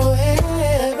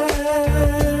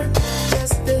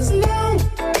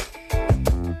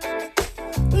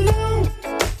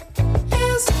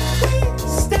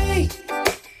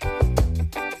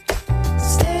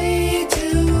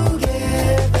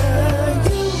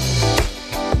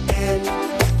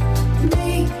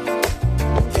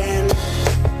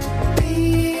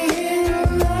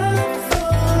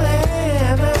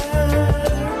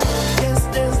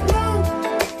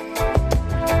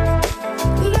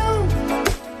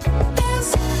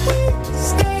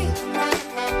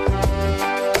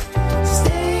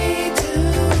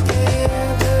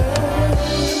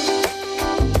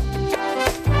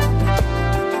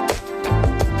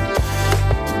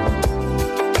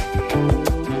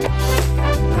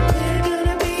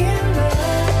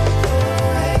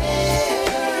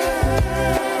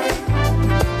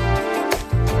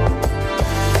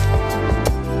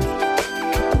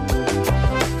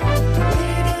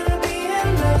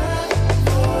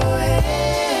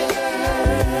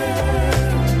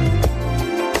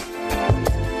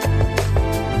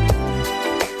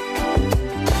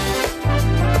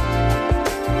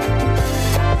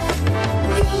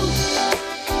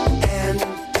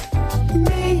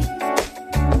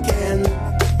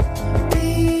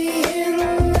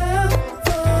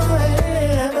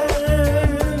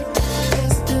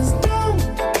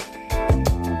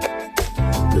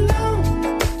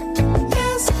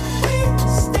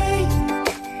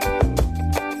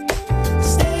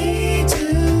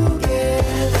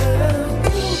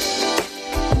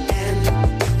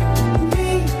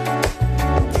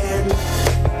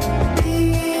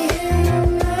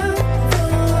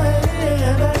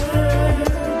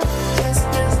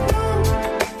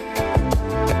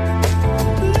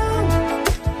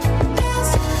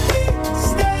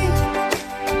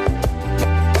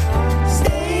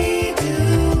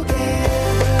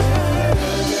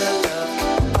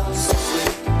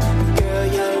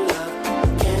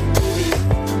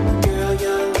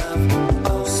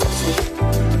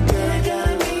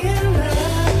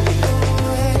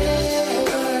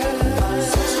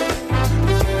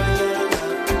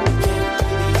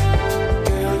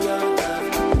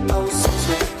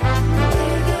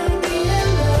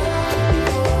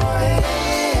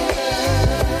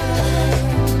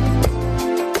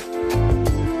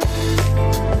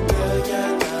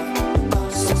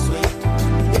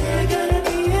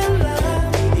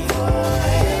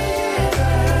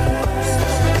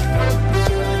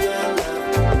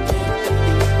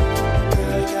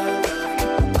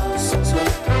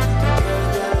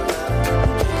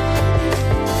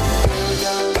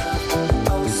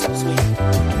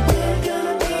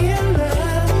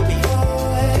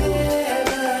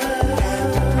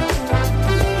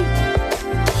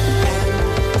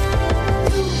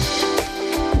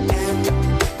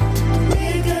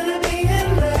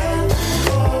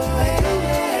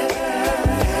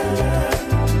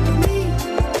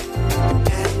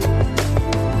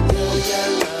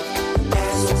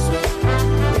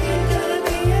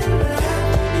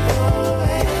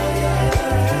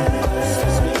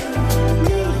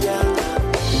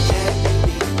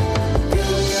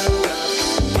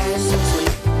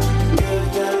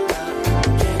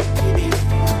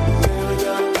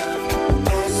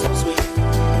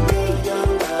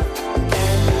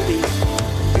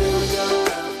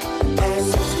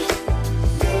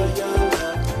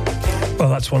 Well,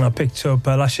 that's one I picked up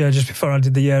last year just before I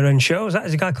did the year-end shows. That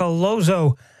is a guy called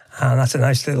Lozo, and that's a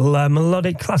nice little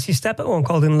melodic, classy stepper one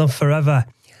called In Love Forever.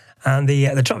 And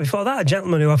the track before that, a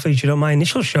gentleman who I featured on my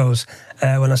initial shows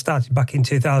when I started back in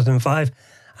 2005,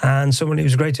 and someone who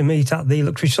was great to meet at the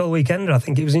Luxury Soul Weekender. I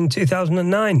think it was in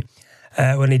 2009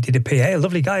 when he did a PA. A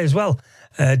lovely guy as well,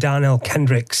 Darnell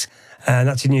Kendricks. And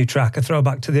that's a new track, a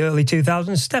throwback to the early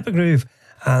 2000s stepper groove.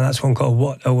 And that's one called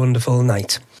What a Wonderful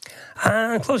Night.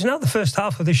 And closing out the first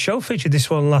half of this show, featured this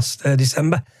one last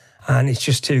December, and it's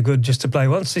just too good just to play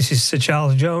once. This is Sir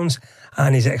Charles Jones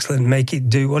and his excellent Make It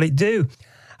Do What It Do.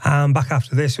 And back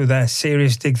after this with a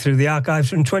serious dig through the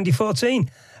archives from 2014,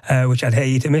 which I'd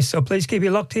hate you to miss, so please keep it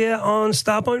locked here on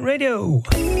Starpoint Radio.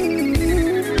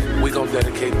 We gonna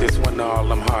dedicate this one to all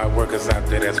them hard workers out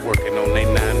there that's working on their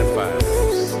 9 to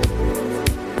 5s.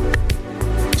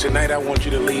 Tonight I want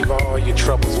you to leave all your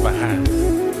troubles behind,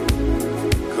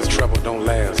 cause trouble don't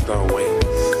last always.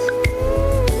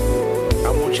 I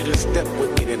want you to step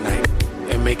with me tonight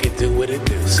and make it do what it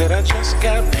do. Said I just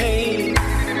got paid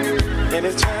and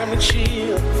it's time to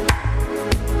chill.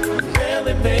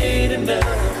 Barely made enough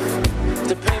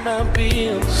to pay my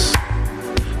bills,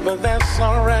 but that's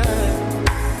alright.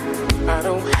 I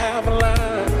don't have a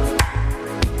lot.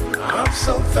 I'm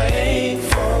so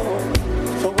thankful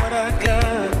for what I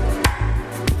got.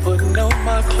 Putting on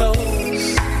my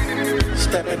clothes,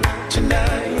 stepping out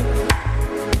tonight.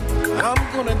 I'm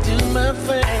gonna do my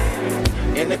thing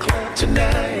in the club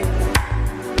tonight.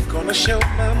 Gonna show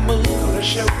my move, gonna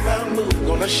show my move,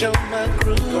 gonna show my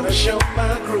groove, gonna show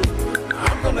my groove.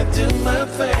 I'm gonna do my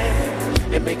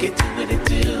thing and make it do what it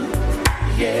do,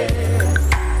 yeah.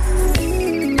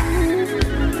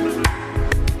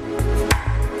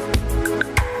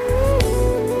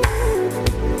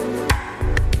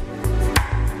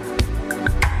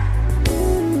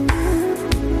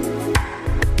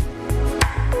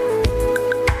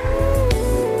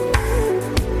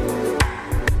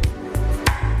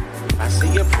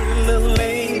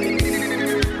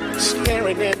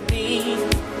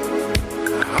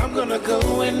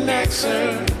 Go and ask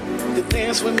her to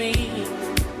dance with me.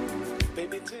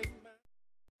 Baby, take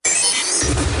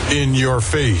In your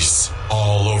face,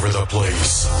 all over the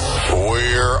place.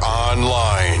 We're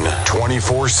online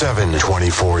 24/7.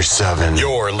 24/7.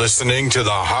 You're listening to the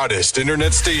hottest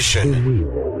internet station.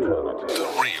 The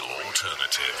real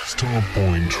alternative.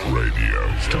 Starpoint Radio.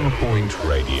 Starpoint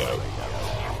Radio.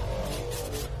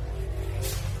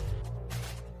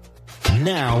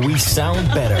 Now we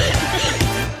sound better.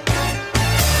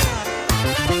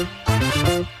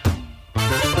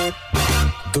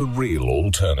 The real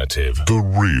alternative. The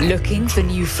real. Looking for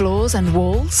new floors and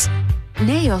walls?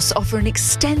 Naos offer an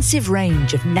extensive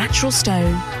range of natural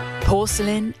stone,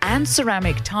 porcelain and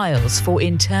ceramic tiles for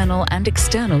internal and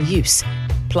external use,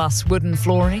 plus wooden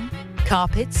flooring,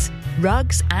 carpets,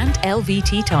 rugs and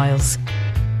LVT tiles.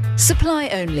 Supply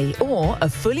only or a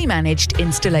fully managed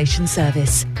installation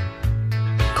service.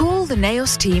 Call the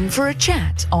Naos team for a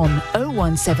chat on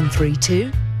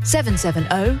 01732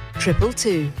 770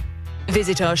 222.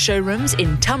 Visit our showrooms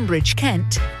in Tunbridge,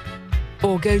 Kent,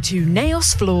 or go to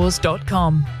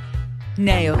naosfloors.com.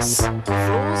 Naos.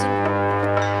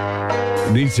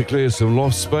 Need to clear some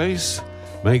loft space?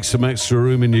 Make some extra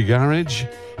room in your garage?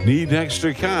 Need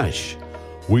extra cash?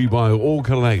 We buy all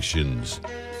collections.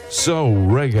 Soul,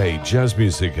 reggae, jazz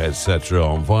music, etc.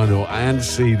 on vinyl and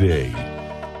CD.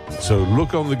 So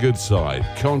look on the good side.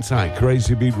 Contact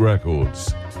Crazy Beat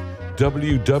Records.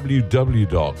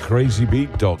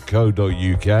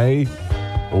 www.crazybeat.co.uk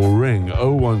or ring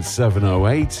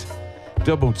 01708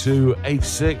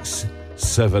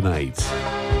 228678.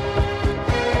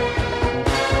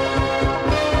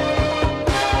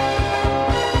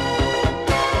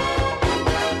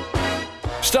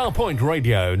 Starpoint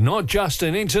Radio, not just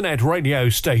an internet radio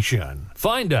station.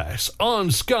 Find us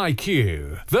on Sky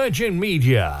Q, Virgin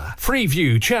Media,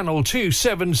 Freeview Channel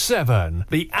 277,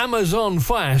 the Amazon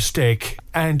Fire Stick,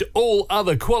 and all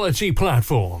other quality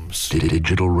platforms.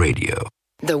 Digital radio.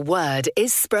 The word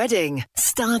is spreading.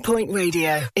 Starpoint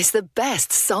Radio is the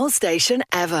best soul station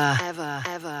ever.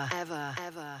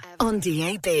 On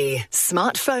DAB,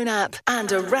 smartphone app,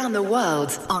 and around the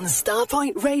world on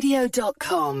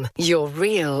starpointradio.com. Your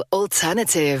real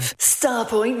alternative.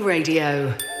 Starpoint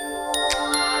Radio.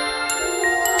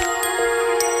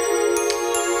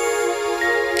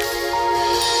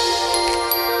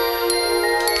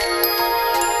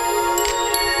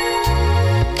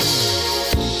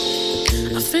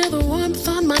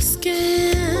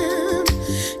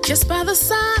 Just by the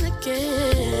sun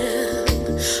again,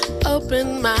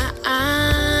 open my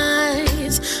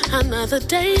eyes, another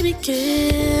day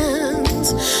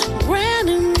begins.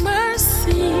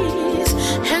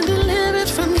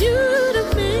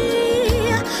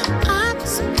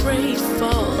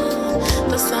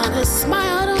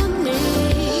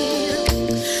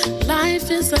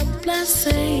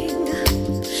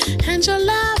 Since your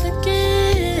love a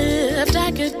gift,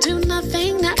 I could do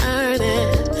nothing to earn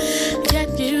it,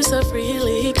 yet you so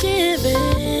freely give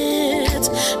it.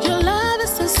 Your love is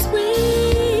so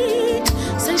sweet,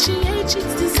 satiates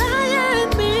desire in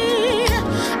me.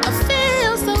 I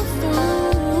feel so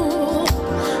full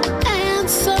and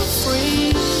so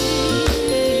free.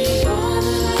 More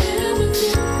than I am with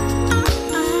you.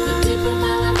 The deeper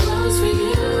my love flows for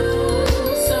you.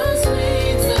 So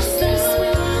sweet, so sweet,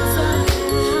 so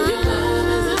your love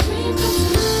is a dream come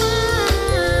true.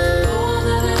 More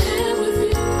than I am with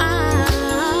you.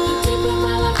 The deeper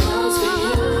my love flows for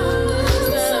you.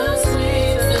 So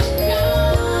sweet, so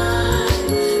kind.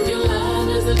 Your love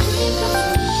is a dream come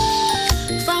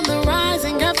true. From the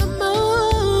rising of the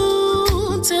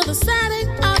moon till the setting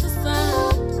of the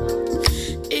sun,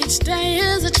 each day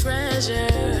is a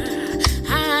treasure.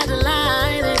 I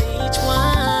delight in each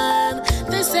one.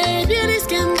 They say beauty's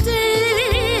skin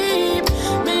deep,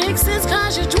 makes sense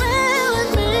 'cause you dwell in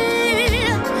me.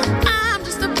 I'm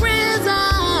just a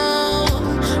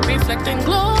prism, reflecting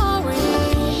glory.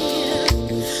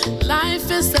 Life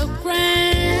is so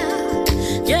grand,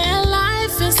 yeah,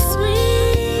 life is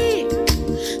sweet.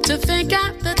 To think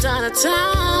at the dawn of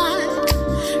time,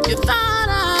 you thought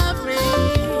of me.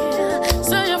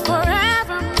 So you're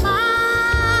forever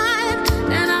mine,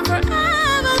 and I'm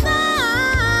forever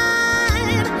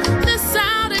thine. This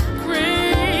I'll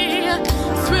decree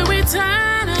through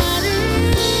eternity.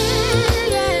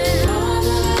 Yeah. More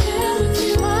than I am with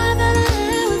you. More than I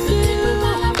am with you. The deeper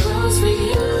my love grows for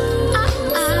you.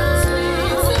 So sweet,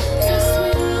 so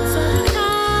sweet, so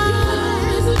kind. Your love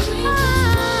is a dream come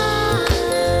true.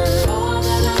 More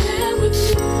than I am with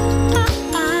you. The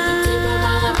deeper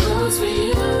my love grows for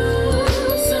you.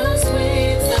 So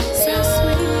sweet, so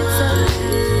sweet, so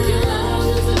your love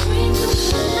is a dream come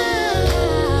true.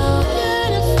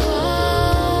 Beautiful,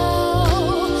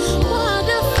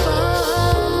 wonderful.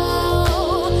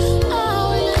 Oh,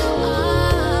 you are.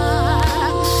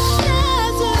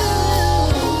 Yes, you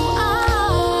are. A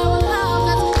love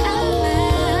that's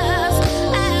endless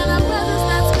and a presence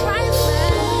that's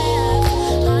priceless.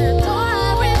 I adore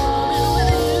every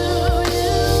moment with you.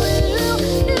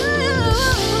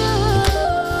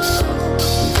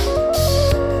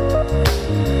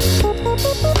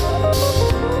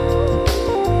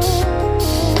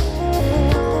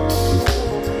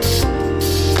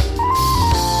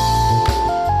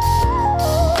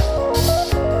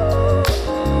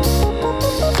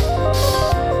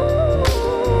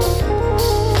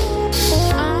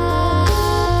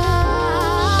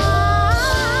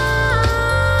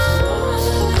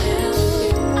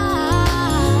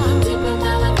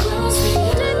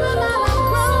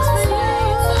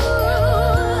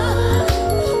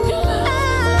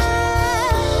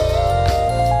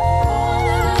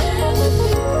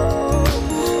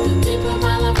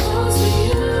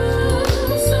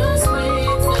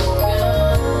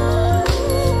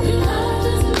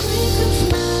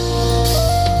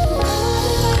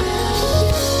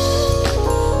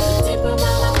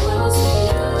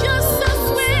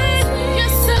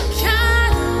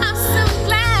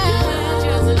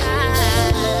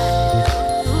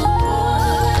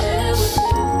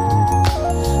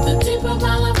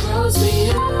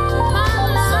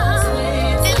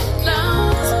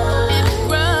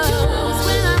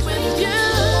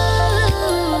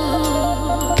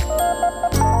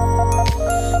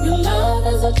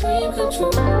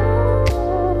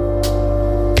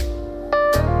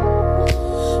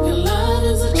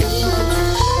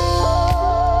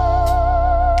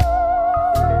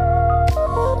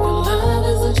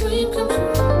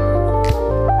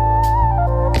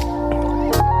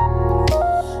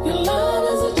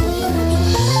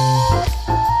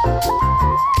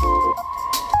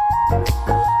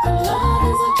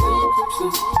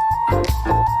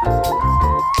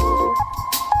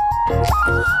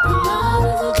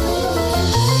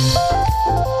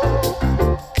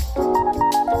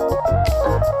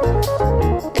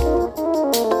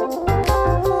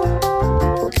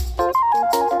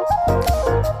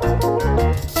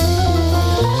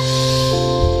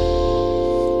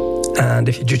 And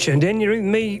if you just tuned in, you're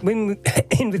in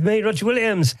with me, Roger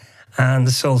Williams, and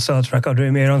the Soul Sorts record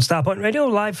room here on Starpoint Radio,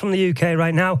 live from the UK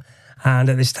right now. And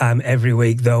at this time every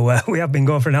week, though, we have been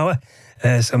going for an hour,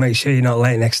 so make sure you're not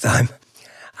late next time.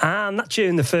 And that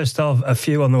tune, the first of a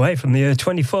few on the way from the year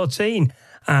 2014.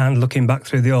 And looking back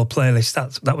through the old playlist,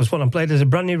 that was one I played as a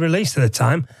brand new release at the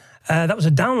time. That was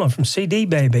a download from CD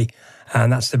Baby,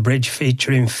 and that's the bridge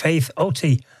featuring Faith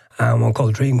Oaty, and one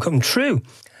called Dream Come True.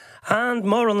 And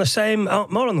more on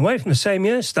the way from the same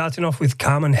year, starting off with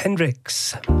Carmen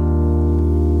Hendricks.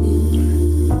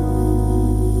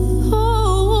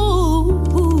 Oh,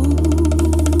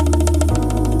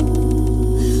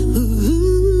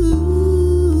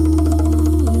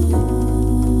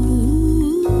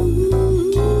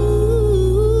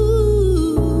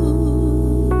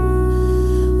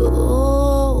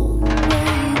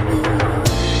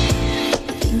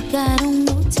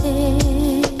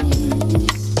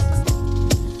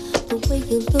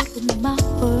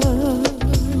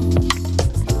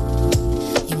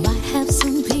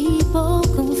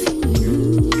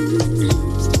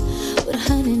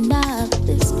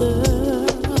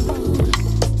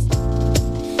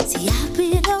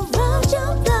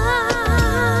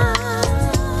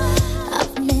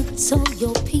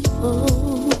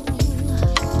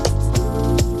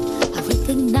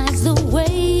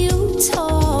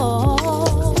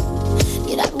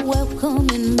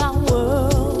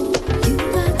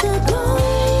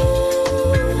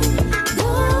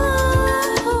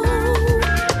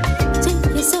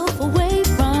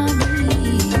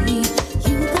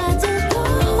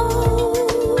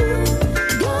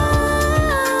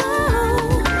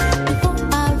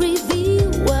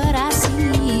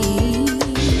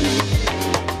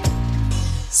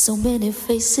 many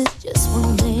faces, just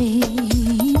one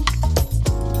name,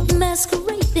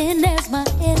 masquerading as my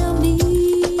enemy.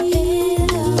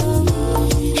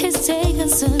 It's taken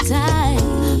some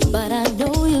time, but I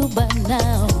know you by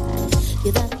now.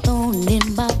 You're that thorn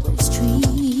in my rose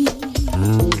tree.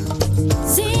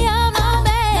 See, I'm not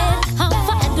bad, I'm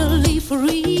finally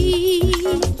free.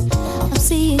 I'm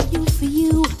seeing you for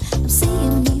you, I'm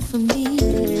seeing me for me.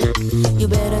 You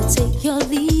better take your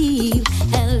leave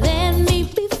and let me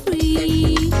be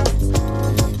free.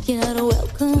 You're not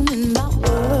welcome in my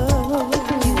world.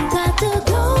 You got to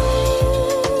go.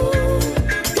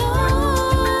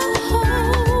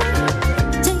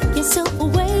 Take yourself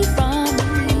away from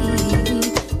me.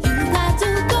 You got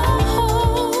to go.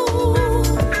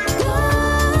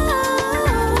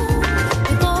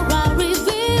 Before I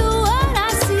reveal what I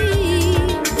see.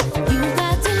 You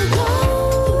got to go.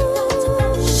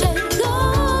 Shake go.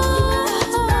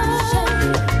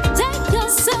 Take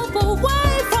yourself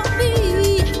away from me.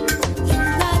 You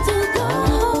got to go.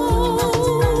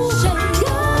 Shake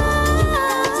go.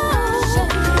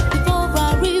 Before I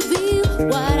reveal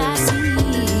what I see.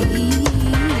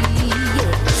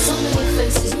 So many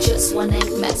faces, just one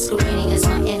name, masquerading as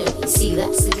my enemy. See,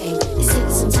 that's the game. It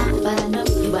takes some time, but I know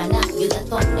you by now. You're that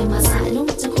thought in my side. No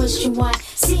need to question why.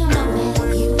 See, I'm not mad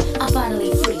at you. I'm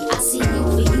finally free. I see you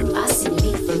for you. I see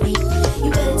me for me. You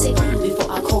better take me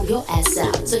before I call your ass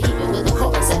out. So hit me with the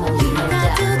chorus and I'll leave no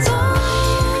doubt.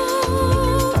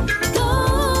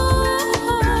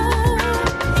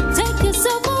 Take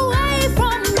yourself away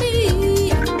from me.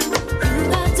 You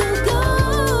got to go.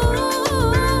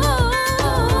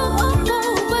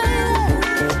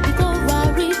 Before I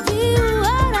reveal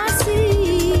what I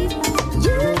see.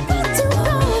 You got to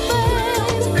go,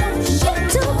 babe. Got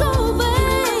to go,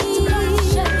 babe.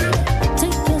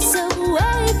 Take yourself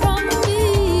away from me.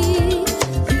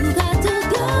 You got to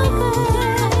go, babe.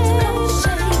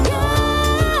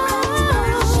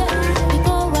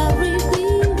 Before I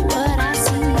reveal what I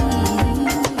see.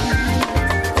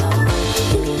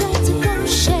 You got to go,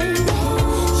 shade.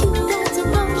 You got to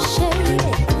go, shade.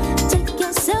 Take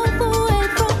yourself away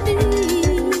from me.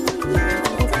 You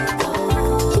got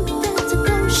to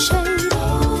go, shade.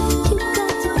 You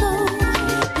got to go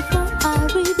before I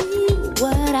reveal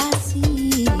what I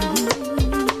see.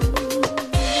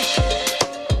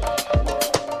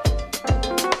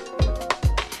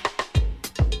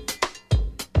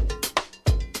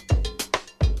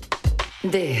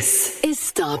 This is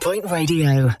Starpoint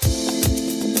Radio.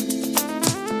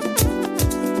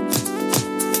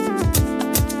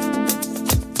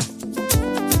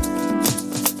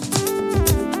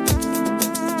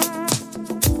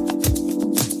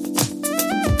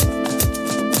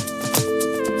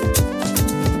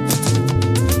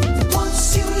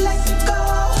 Once you let go,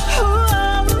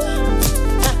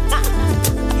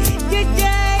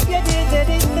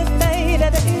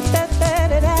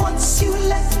 once you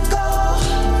let go,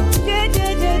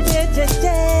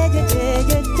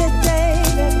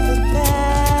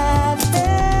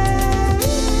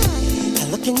 I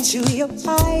look into your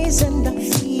eyes and I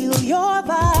feel your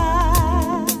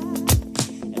vibe.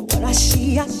 And what I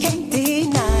see, I can't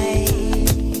deny.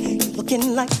 You're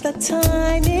looking like the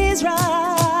time is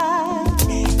right.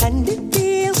 And it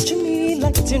feels to me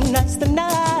like tonight's the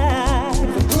night.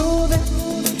 We're moving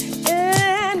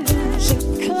and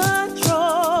losing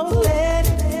control. Let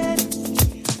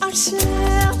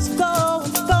ourselves go,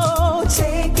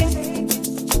 taking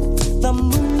the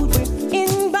mood we're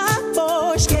in by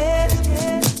force. Get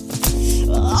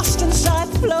lost inside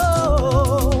the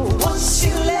flow. Once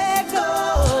you let go,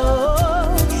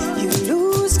 you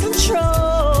lose control.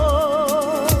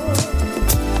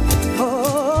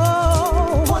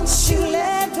 Oh, once you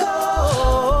let go,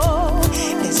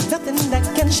 there's nothing that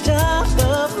can stop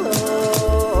the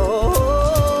flow.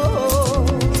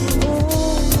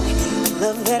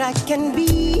 Love that I can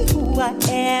be who I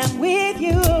am with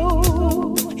you.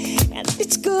 And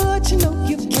it's good to know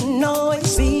you can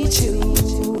always be true.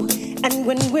 And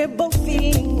when we're both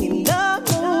feeling in the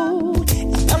mood,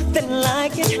 there's nothing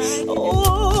like it.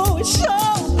 Oh, it's so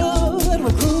good.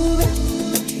 We're grooving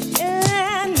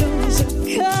and losing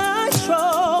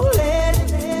control. Let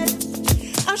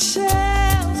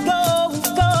ourselves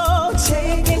go,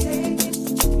 taking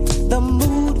the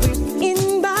mood we're in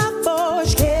by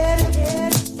force. Get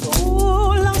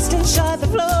lost inside the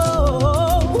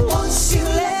flow. Once you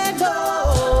let go,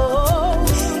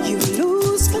 you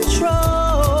lose control.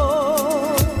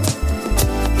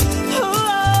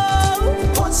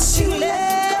 Oh, once you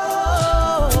let go,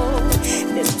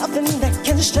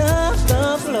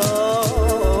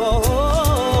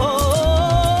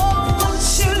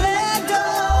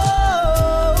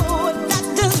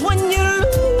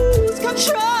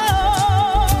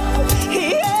 control.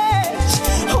 Yes,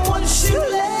 once you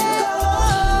let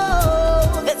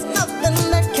go, there's nothing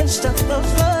that can stop the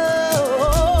flow.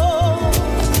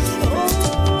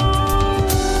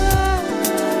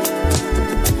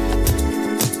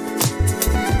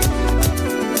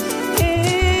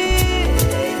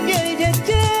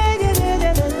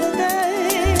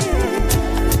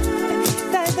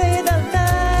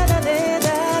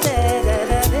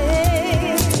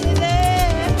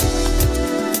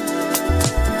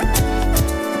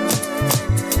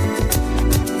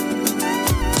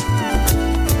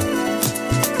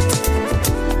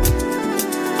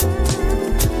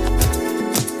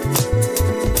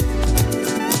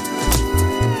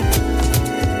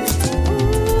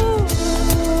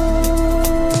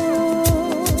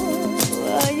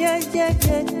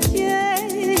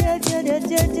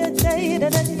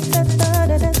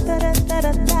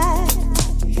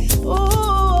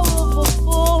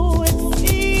 Oh, it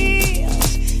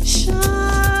feels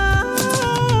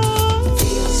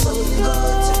so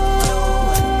good to know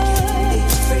I can be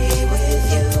free with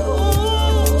you.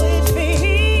 Oh, it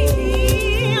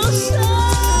feels so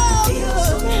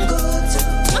good to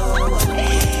know I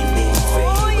can be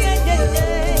free with you. It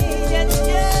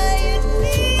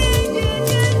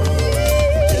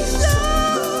feels so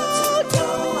good to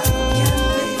know I can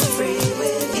be free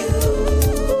with you.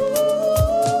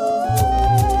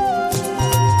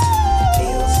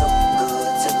 Feels so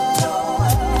good to know I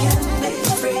can be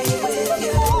free with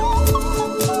you.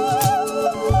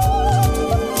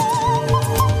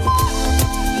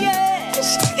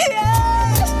 Yes,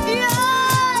 yes,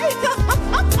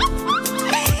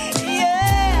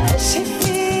 yes, it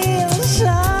feels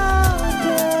so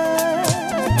good.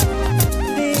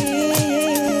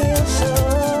 Feels so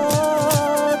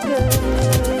good.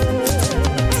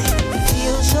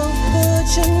 Feels so good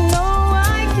to know I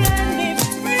can be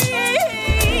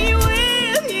free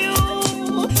with you.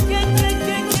 Yeah, yeah,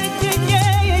 yeah, yeah,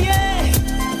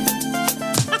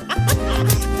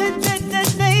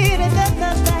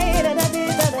 yeah,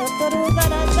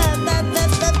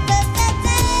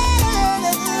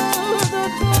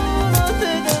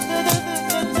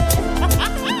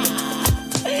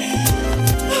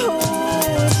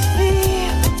 Oh, it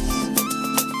feels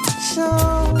so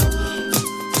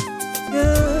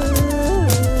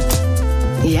good.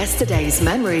 Yesterday's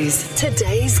memories,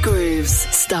 today's grooves.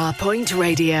 Starpoint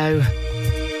Radio.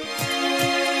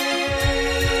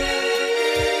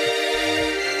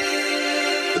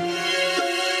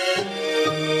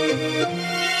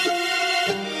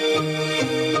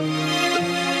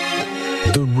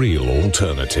 The real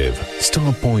alternative.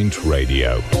 Starpoint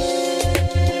Radio.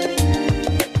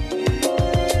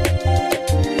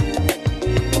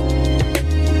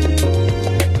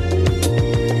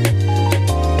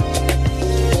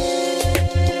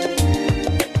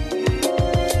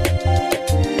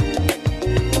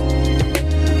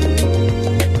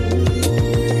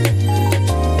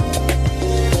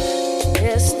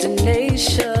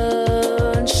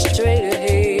 Destination straight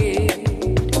ahead.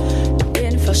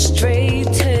 Been frustrating,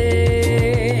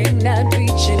 not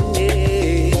reaching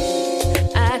it.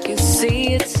 I can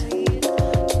see it.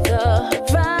 The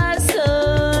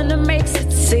horizon makes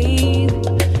it seem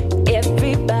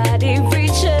everybody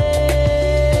reaches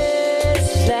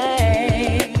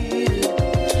land,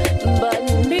 but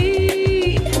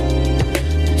me,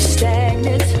 I'm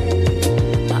stagnant.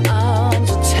 My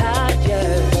arms are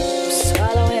tired,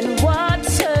 swallowing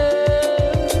water,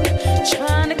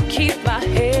 trying to keep my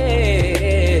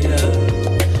head up.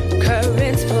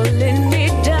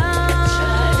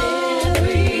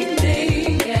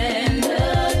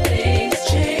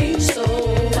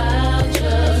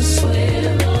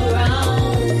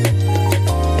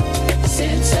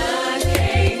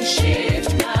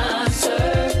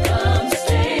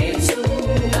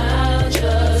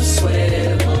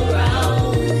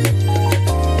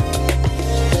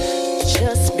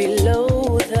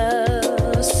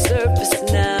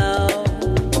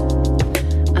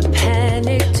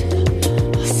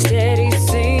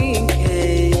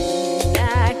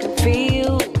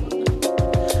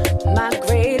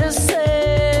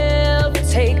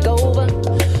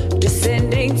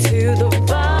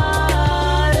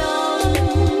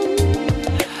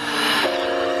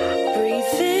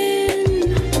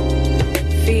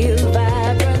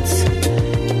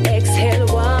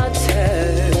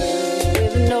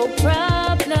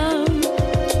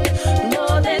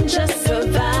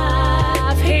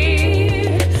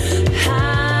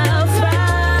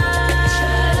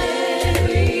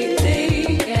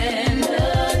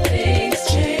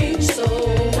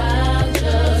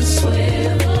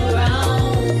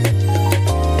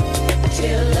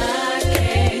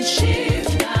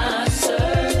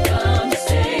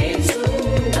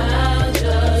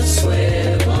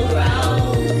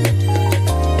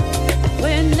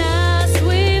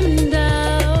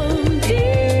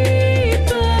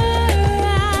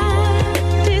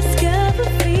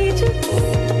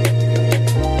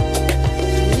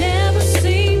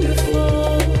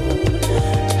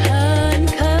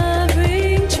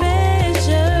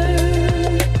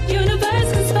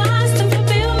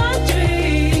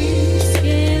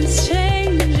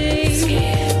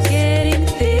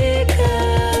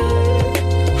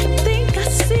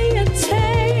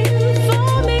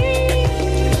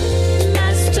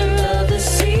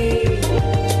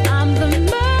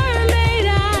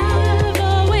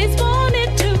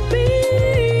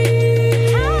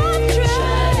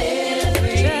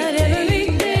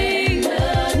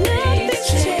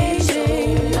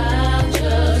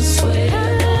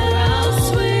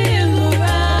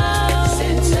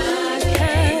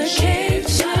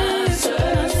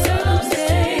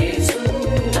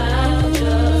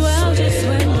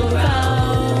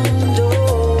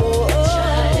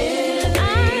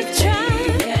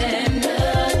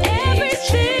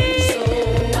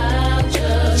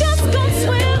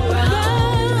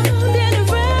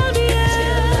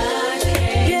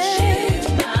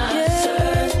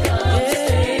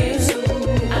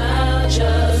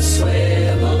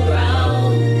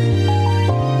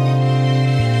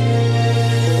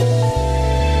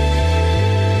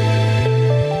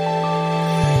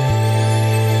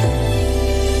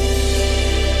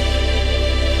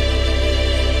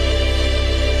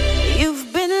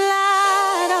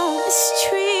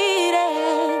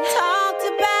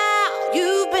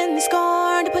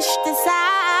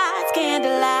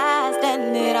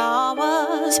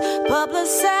 was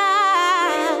publicized.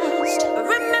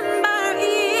 Remember,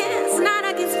 it's not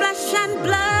against flesh and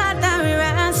blood that we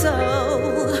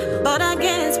wrestle, but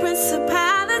against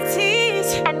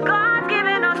principalities, and God's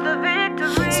given us the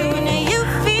victory. So when you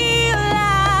feel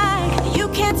like you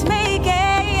can't make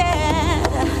it,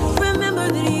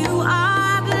 remember that you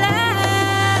are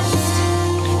blessed,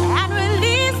 and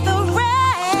release the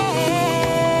rain.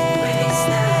 Release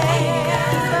the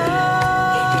anger.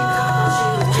 Let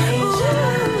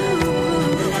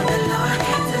the Lord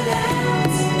handle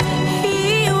it.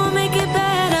 He will make it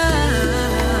better.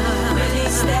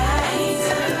 Release the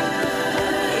anger.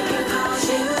 It can cause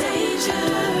you danger.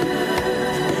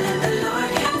 Let the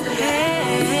Lord handle it.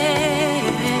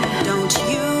 Don't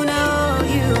you know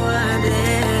you are blessed?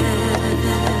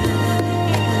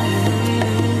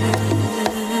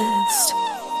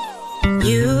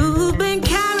 You've been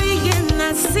carrying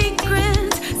that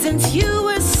secret since you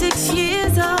were 6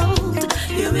 years old.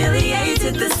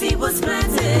 Humiliated, the seed was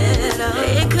planted.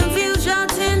 It confused your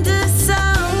tender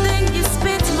soul. Then you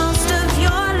spent most of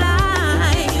your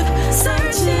life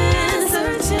searching.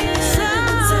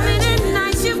 So many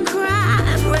nights you've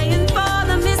cried, praying for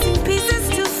the missing pieces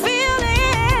to fill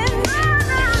in.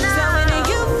 So when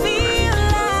you feel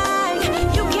like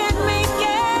you can't make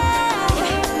it,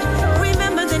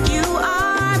 remember that you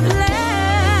are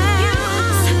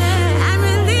blessed, and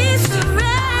release the rain.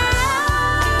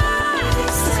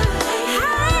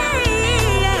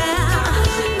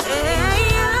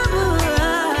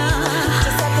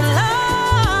 Just let the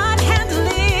Lord handle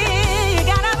it. You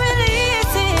gotta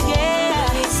release it, yeah.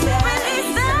 Release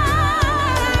the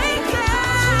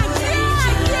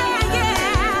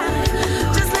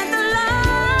Just let the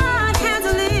Lord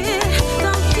handle it.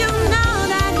 Don't you know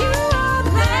that you are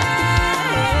blessed?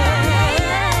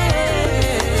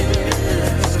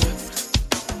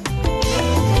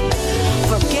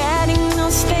 Forgetting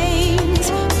those things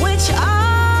which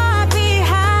are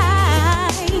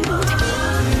behind,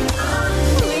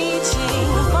 reaching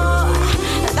for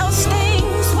those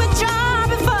things which are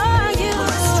before you.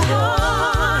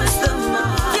 Towards the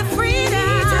mark, your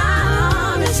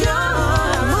freedom is yours.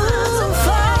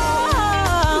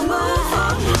 Move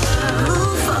forward,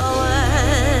 move forward.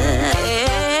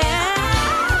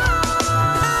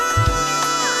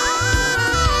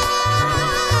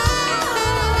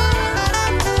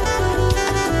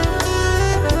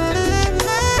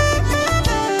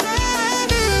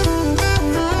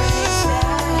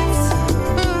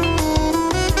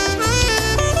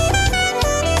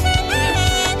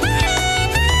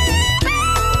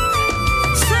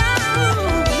 So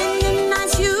many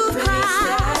nights you've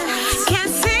cried,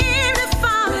 can't seem to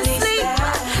fall asleep,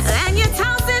 and you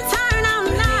toss and turn all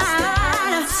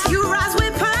night. You rise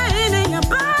with pain in your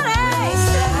body,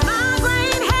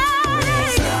 migraine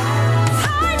headache,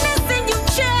 tightness in your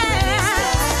chest.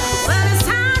 Well, it's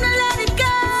time to let it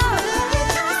go.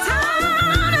 It's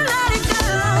time to let it go.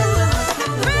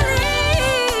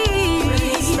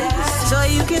 Release, so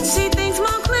you can see things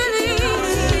more clearly.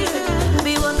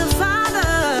 Be what the Father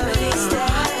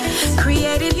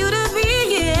created you to be.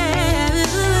 Yeah.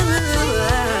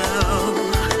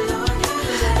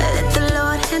 Let the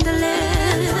Lord handle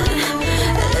it.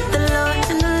 Let the Lord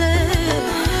handle it.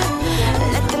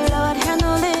 Let the Lord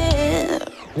handle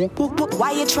it.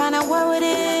 Why you tryna worry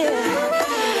it?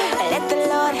 Let the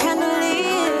Lord handle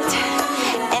it.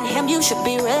 In Him you should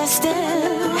be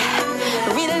resting,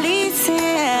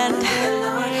 releasing.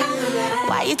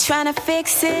 Why you tryna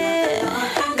fix it?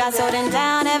 God's holding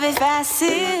down every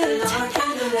facet.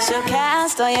 So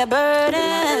cast all your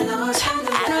burdens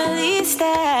and release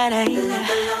that anger.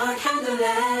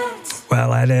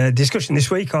 Well, I had a discussion this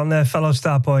week on fellow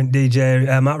Starpoint DJ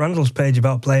Matt Randall's page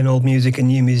about playing old music and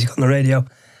new music on the radio.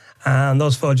 And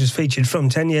those photos featured from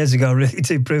 10 years ago really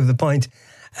do prove the point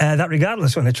that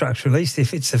regardless when a track's released,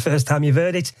 if it's the first time you've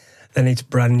heard it, then it's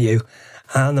brand new.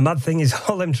 And the mad thing is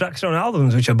all them tracks are on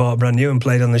albums which I bought brand new and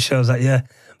played on the shows that year.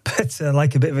 But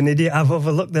like a bit of an idiot, I've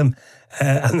overlooked them.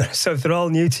 And so if they're all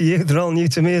new to you, they're all new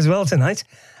to me as well tonight.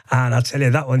 And I'll tell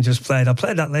you, that one just played. I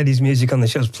played that lady's music on the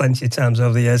shows plenty of times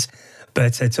over the years,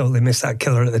 but I totally missed that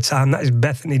killer at the time. That is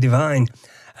Bethany Divine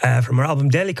from her album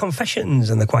Daily Confessions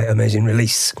and the quite amazing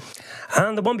release.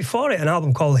 And the one before it, an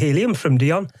album called Helium from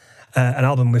Dion, an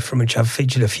album from which I've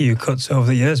featured a few cuts over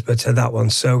the years, but that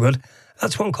one's so good.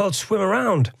 That's one called Swim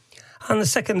Around. And the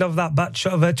second of that batch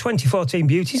of 2014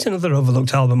 Beauties, another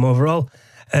overlooked album overall.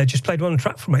 Just played one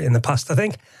track from it in the past, I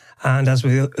think. And as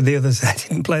with the others, I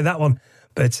didn't play that one,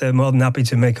 but more than happy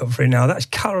to make up for it now. That's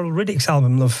Carol Riddick's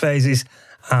album, Love Phases,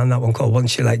 and that one called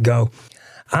Once You Let Go.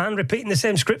 And repeating the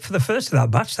same script for the first of that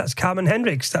batch, that's Carmen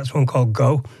Hendricks. That's one called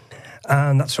Go.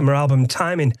 and that's from her album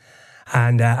Timing.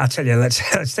 And I tell you,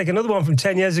 let's take another one from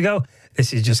 10 years ago.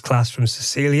 This is Just Class from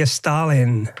Cecilia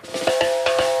Stalin.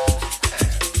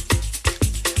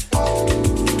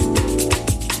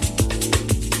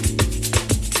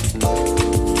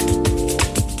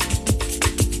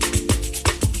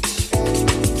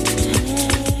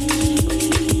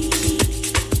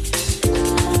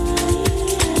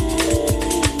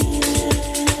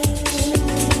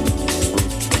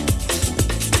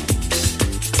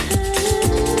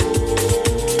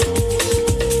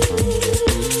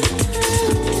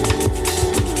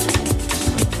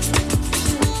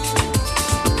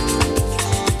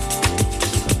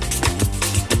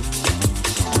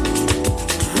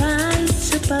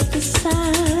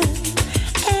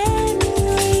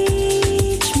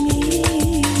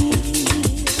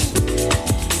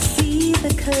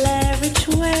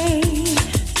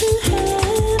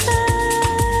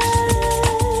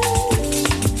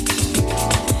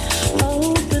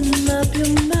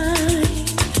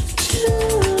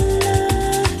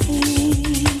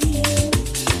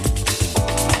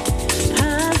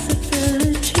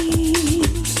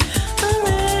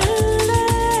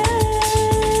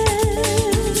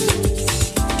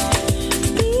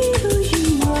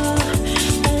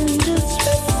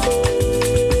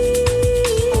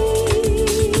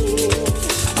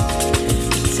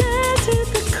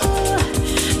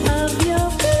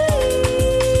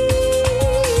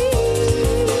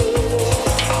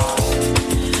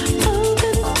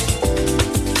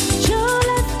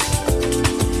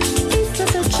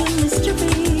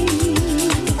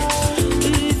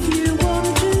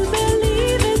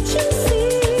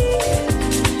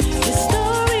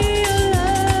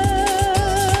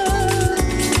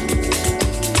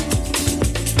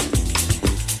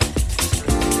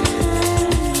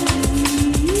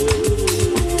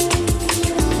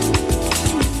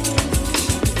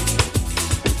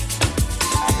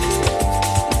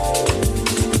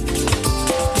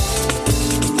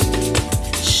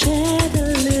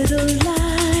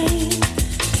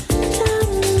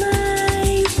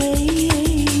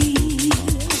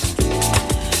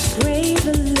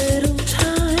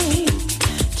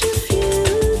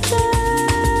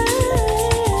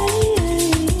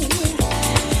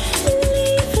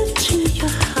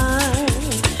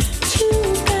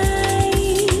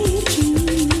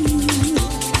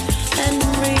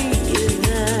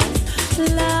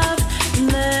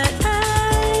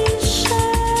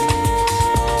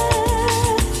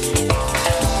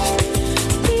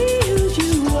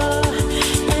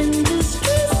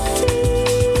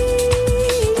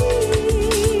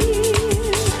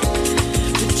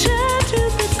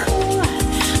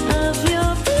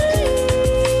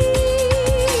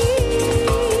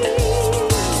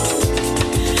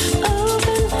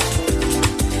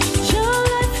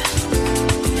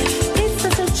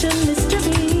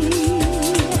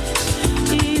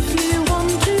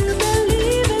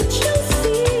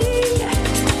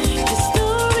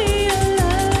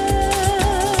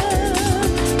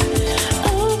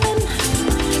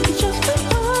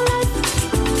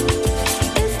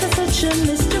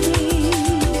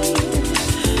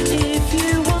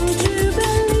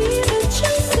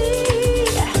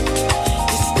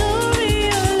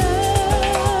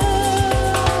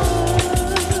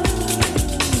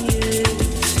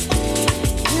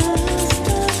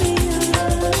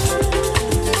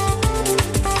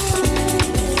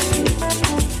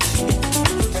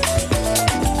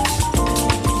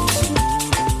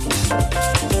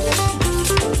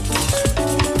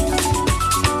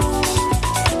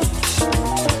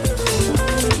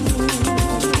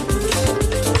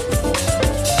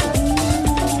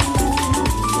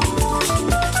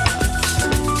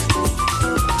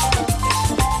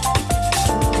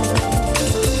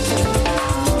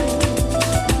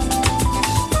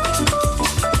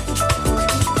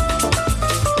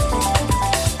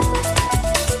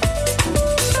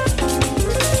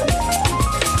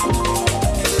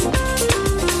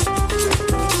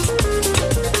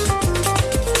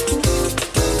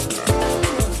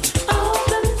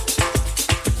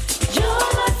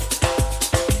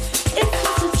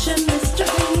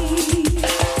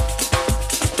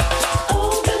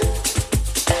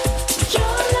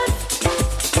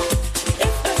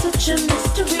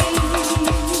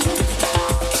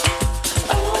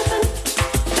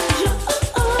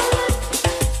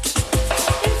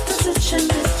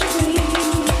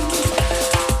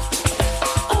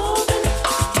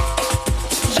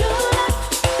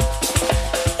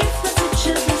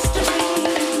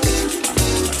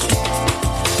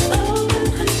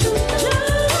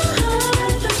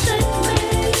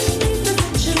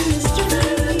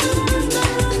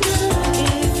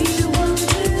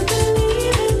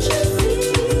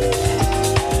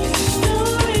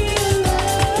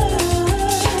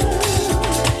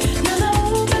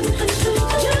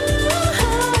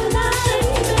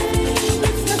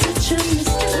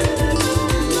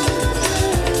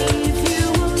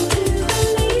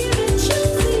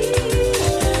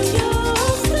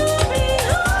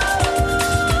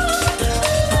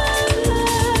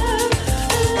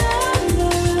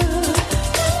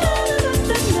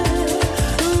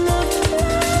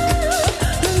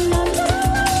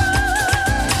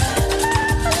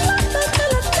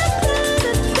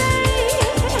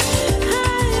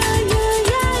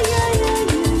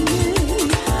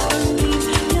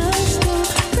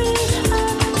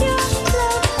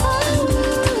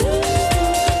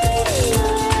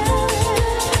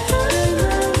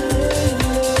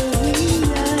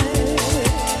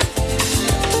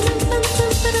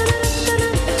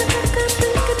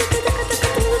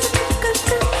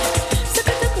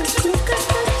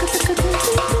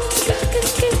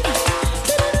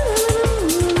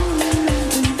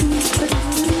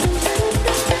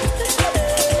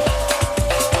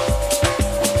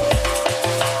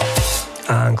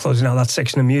 closing out that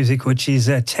section of music, which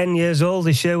is 10 years old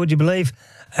this year, would you believe?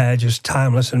 Just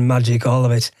timeless and magic, all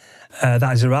of it.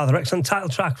 That is a rather excellent title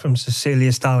track from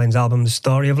Cecilia Starling's album, The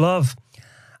Story of Love.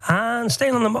 And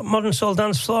staying on the modern soul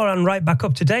dance floor and right back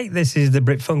up to date, this is the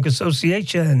Brit Funk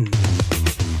Association.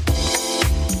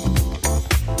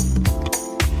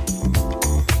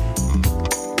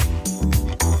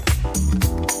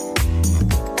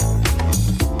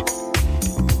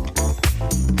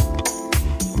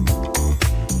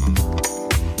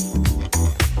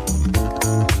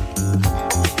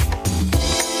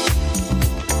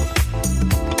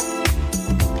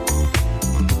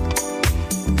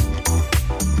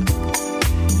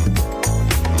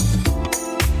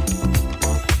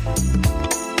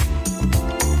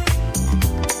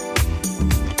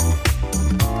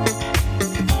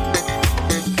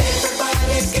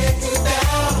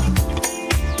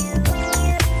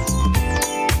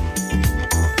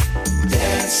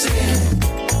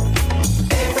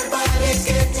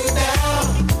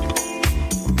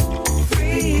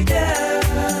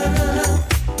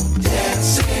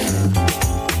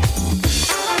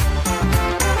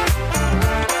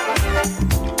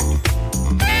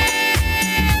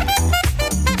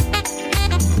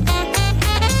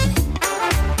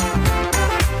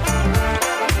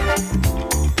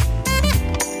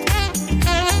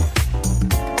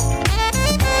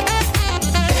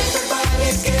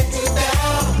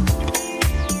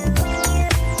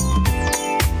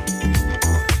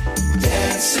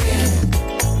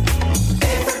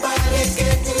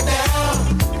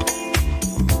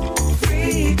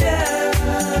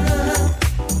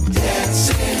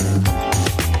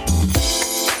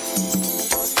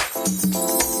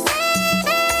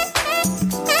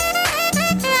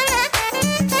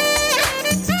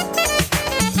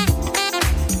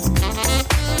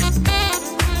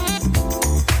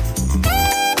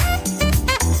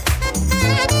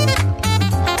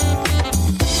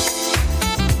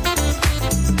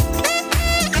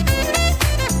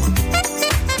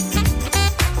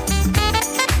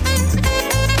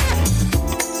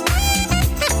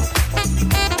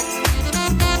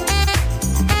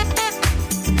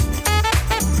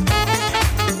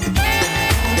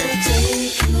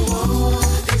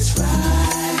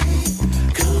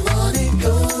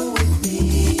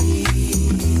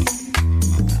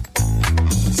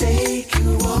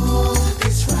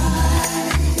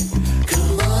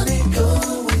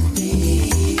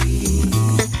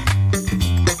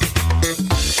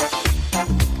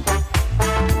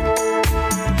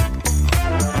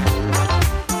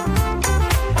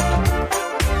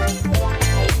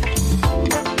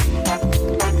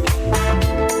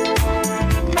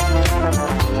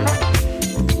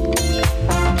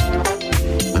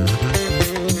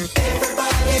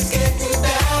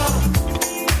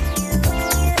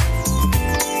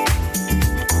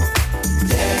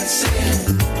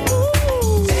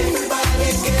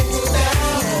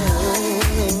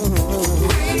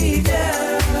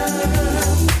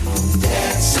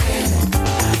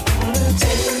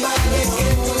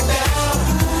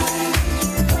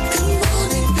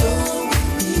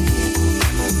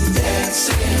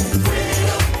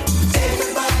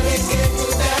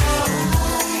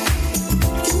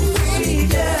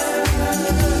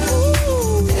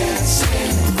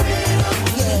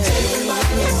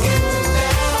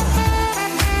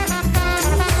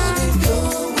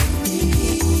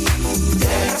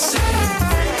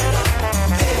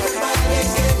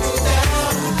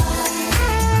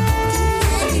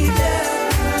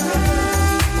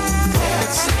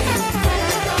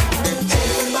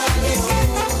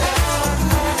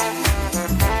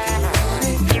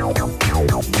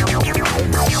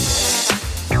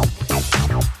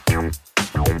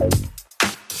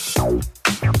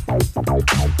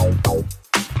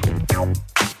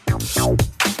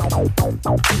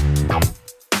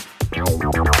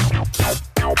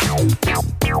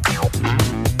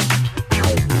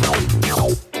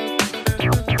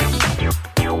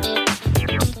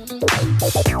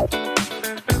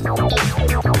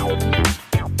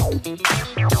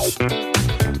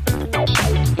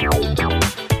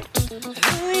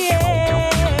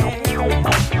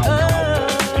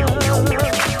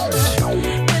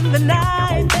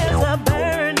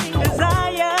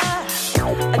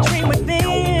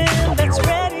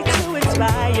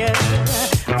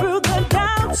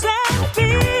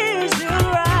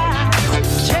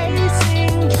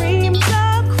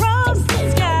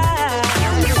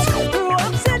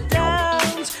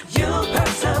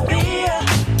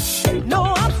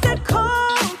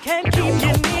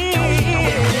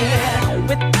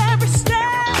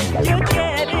 You're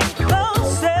getting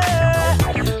closer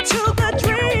to the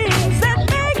dreams that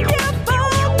make you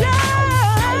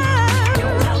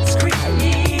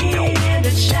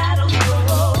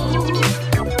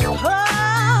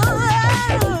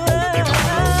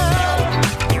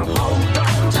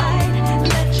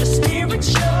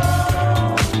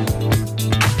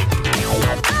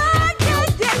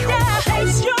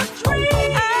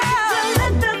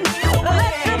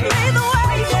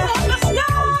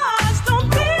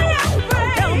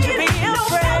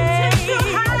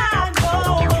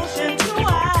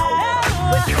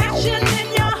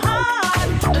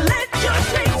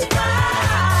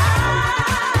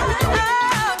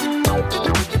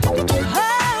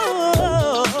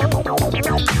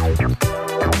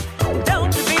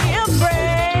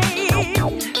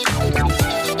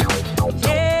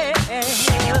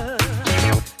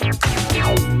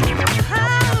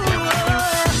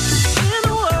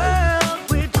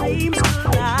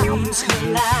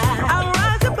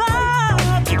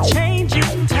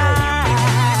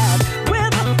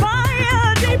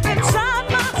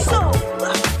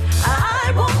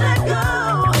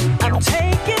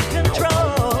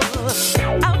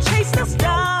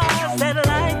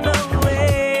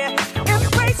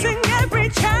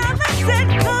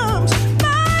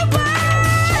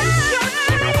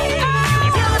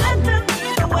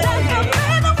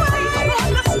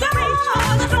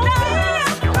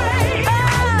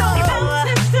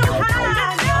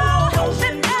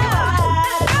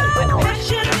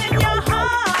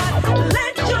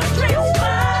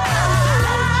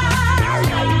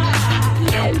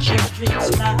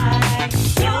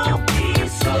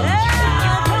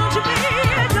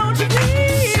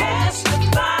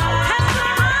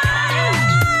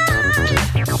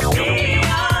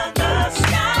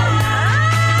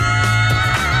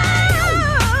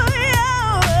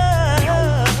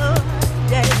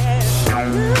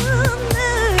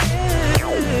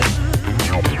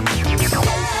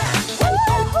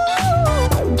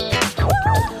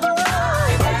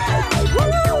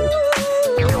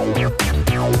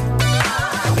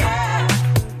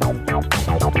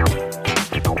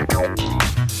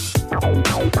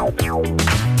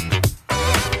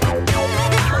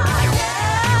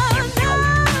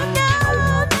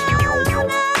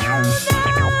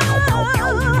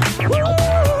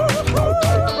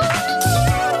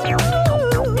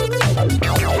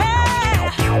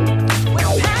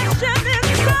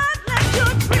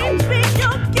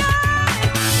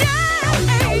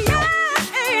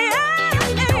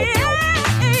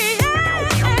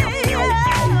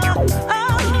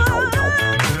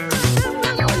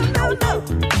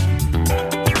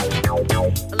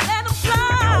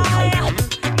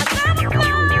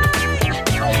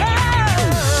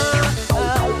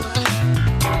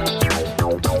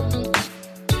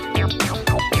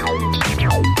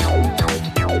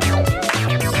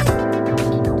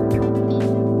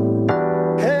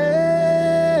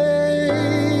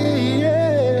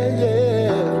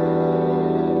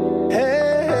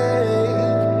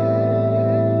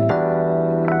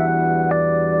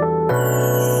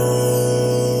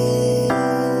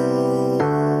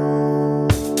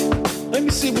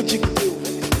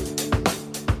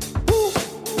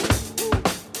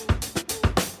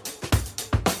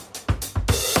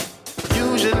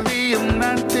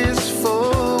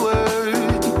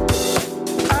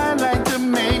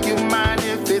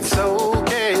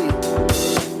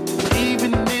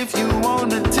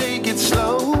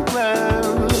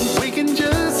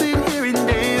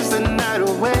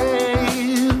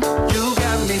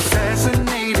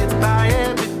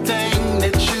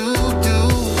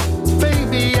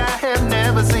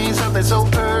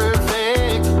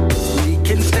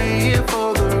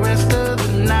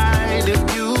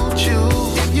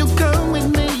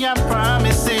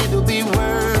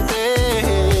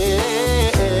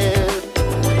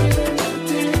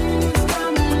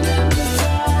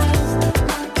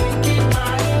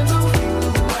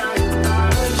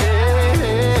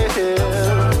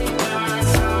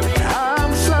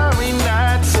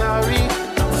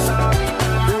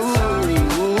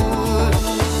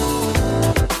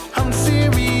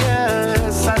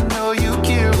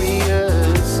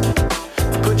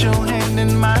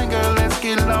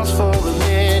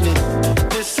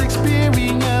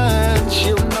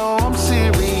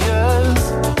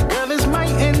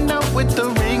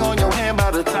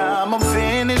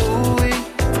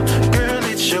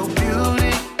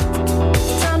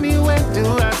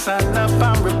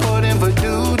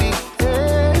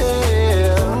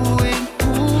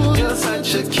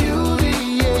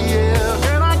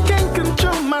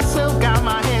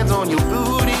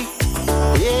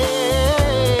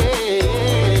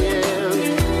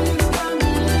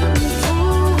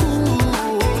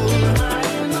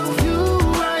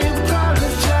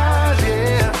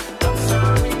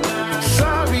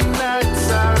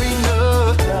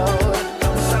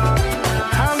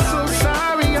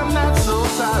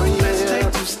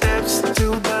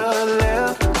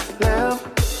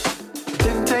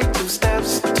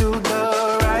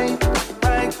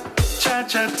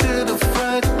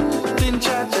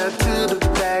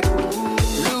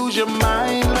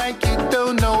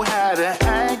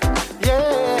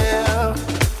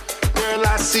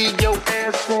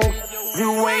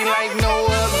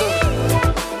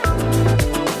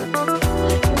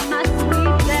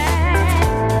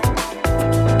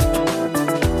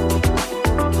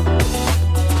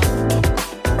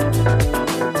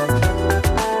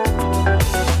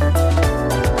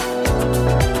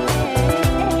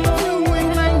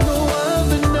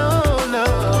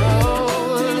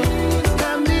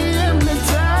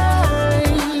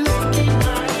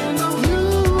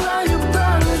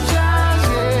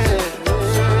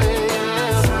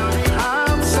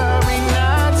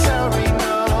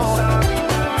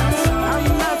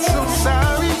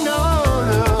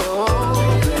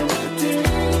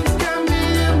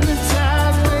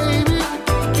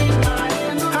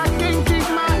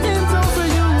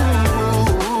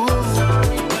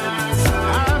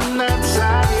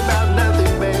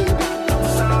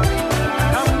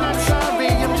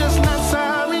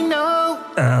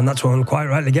that's one quite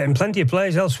rightly getting plenty of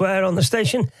plays elsewhere on the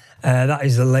station. That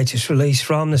is the latest release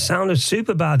from The Sound of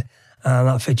Superbad, and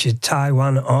that featured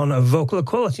Taiwan on a vocal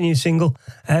equality new single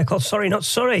called Sorry Not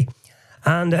Sorry.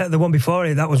 And the one before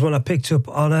it, that was one I picked up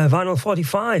on Vinyl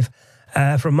 45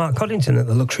 from Mark Coddington at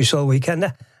the Luxury Soul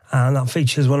Weekender, and that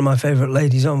features one of my favourite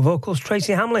ladies on vocals,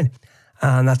 Tracy Hamlin,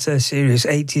 and that's a serious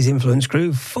 80s influence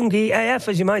groove, funky AF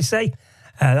as you might say.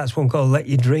 That's one called Let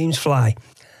Your Dreams Fly.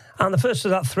 And the first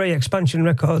of that three, Expansion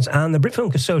Records and the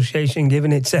Britfunk Association,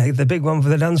 giving it the big one for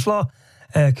the dance floor,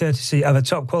 courtesy of a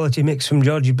top quality mix from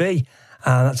Georgie B.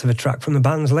 And that's of a track from the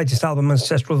band's latest album,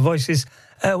 Ancestral Voices,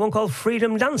 one called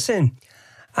Freedom Dancing.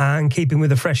 And keeping with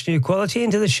the fresh new quality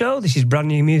into the show, this is brand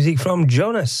new music from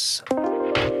Jonas.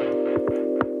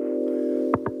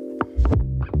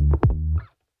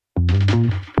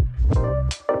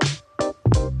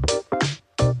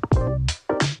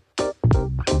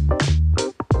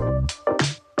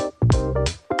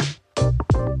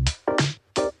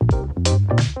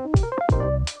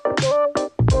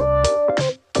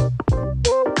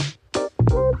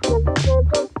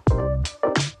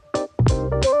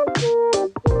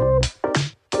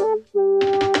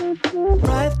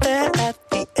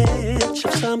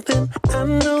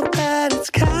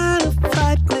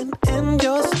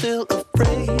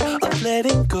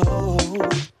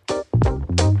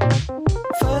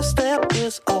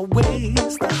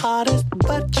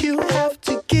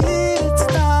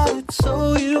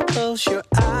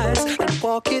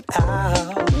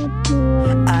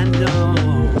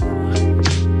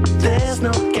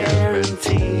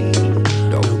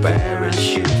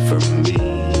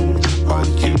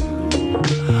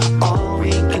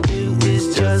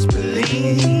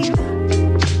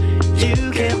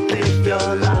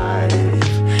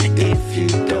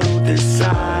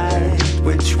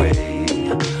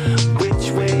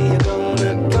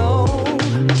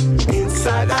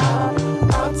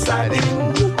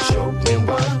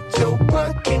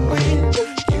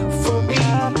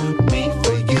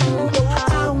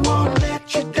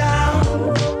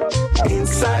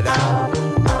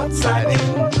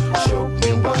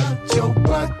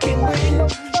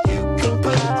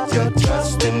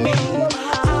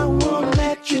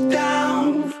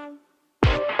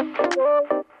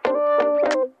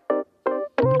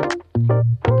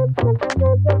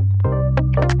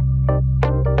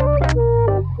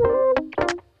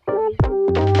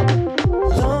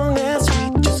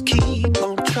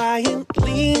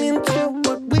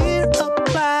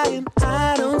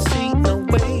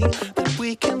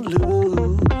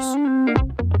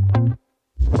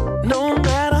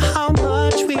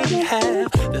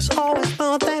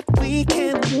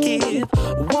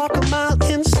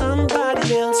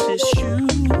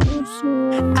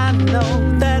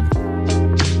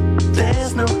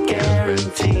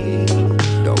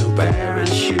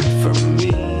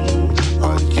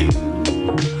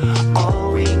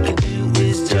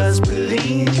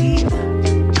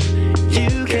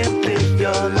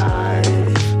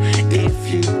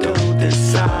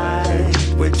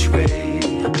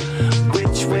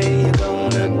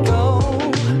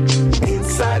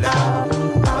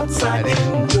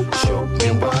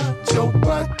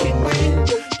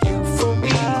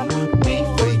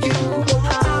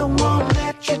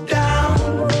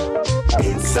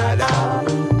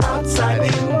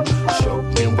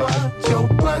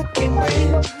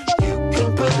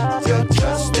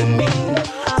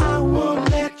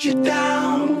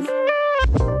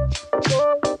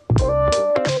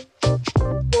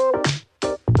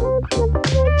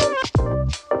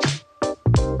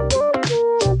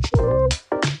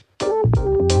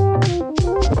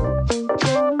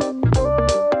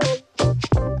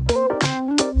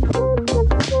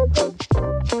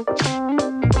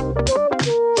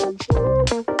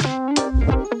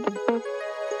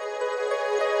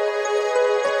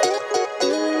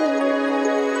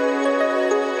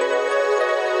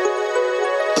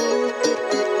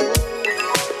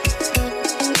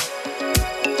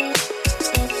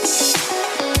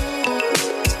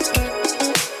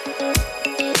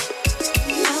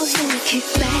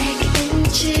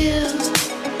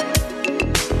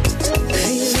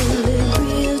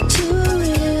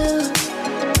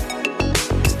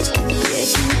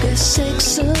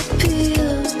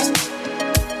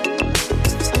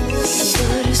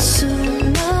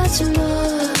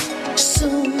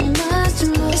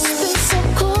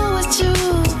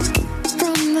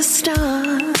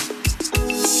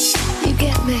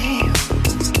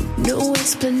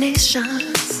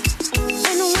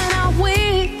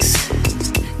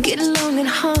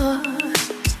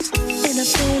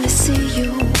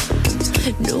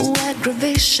 No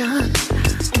aggravation,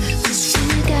 'cause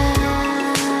we got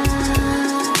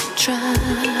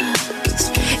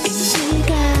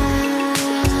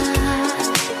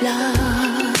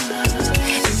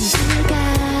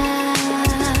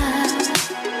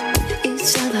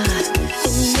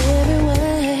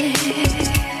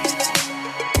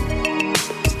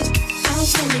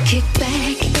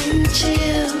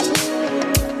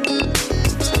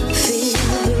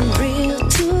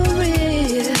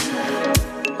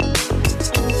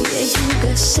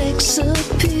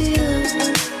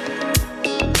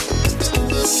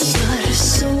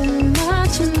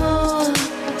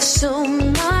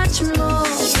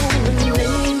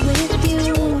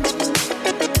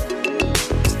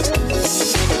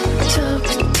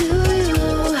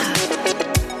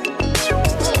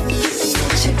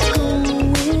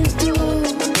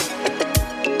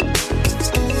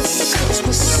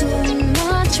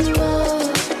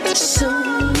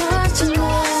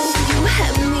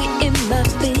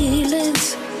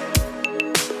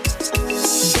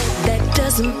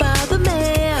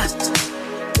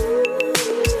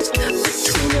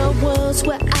Others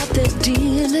were out there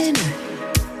dealing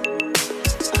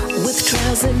with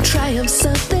trials and triumphs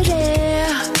of the day.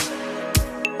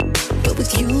 But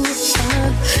with you,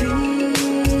 I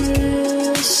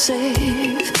feel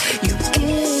safe. You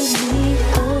give me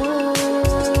a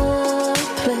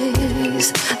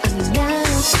place I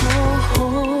now call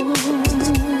home.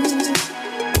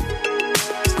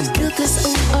 We built this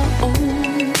on our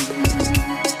own.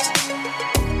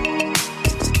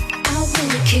 I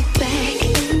wanna kick back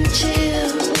and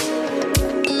chill.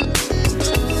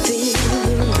 Feel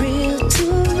the real to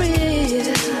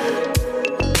real.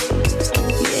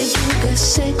 Yeah, you got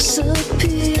sex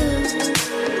appeal.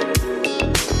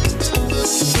 But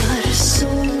there's so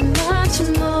much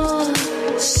more,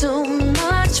 so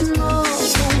much more.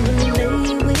 Wanna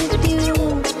lay with you,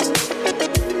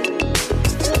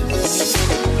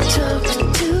 talk to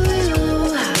you,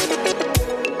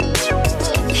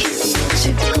 hear what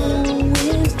you're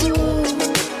going through.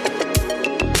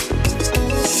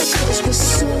 'Cause we're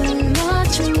so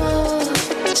much more,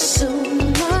 so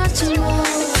much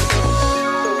more.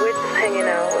 We're just hanging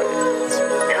out,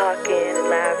 talking,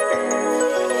 laughing.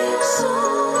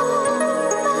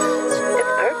 It's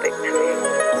perfect to me.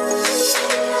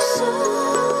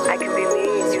 I can be me,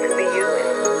 you can be you,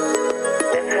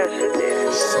 and that's how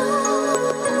it should be.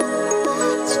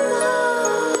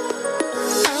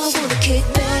 I wanna kick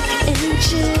back and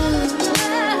chill.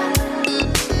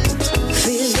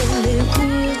 Feeling it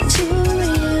real to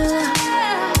real.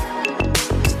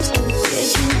 Yeah,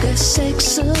 you got sex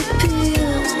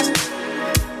appeal.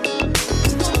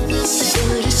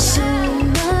 But it's so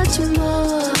much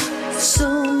more, so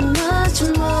much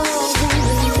more.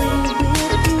 Wanna lay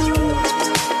with you,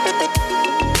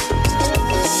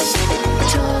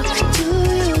 talk to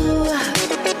you,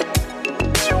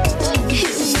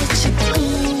 hear what you're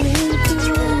going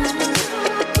through.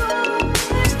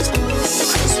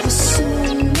 'Cause we're so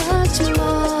much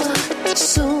more,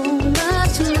 so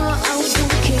much more. I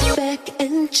wanna kick back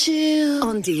and chill.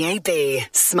 On DAB,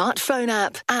 smartphone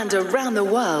app, and around the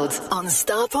world on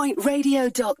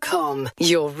starpointradio.com.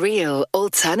 Your real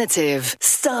alternative.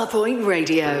 Starpoint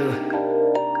Radio.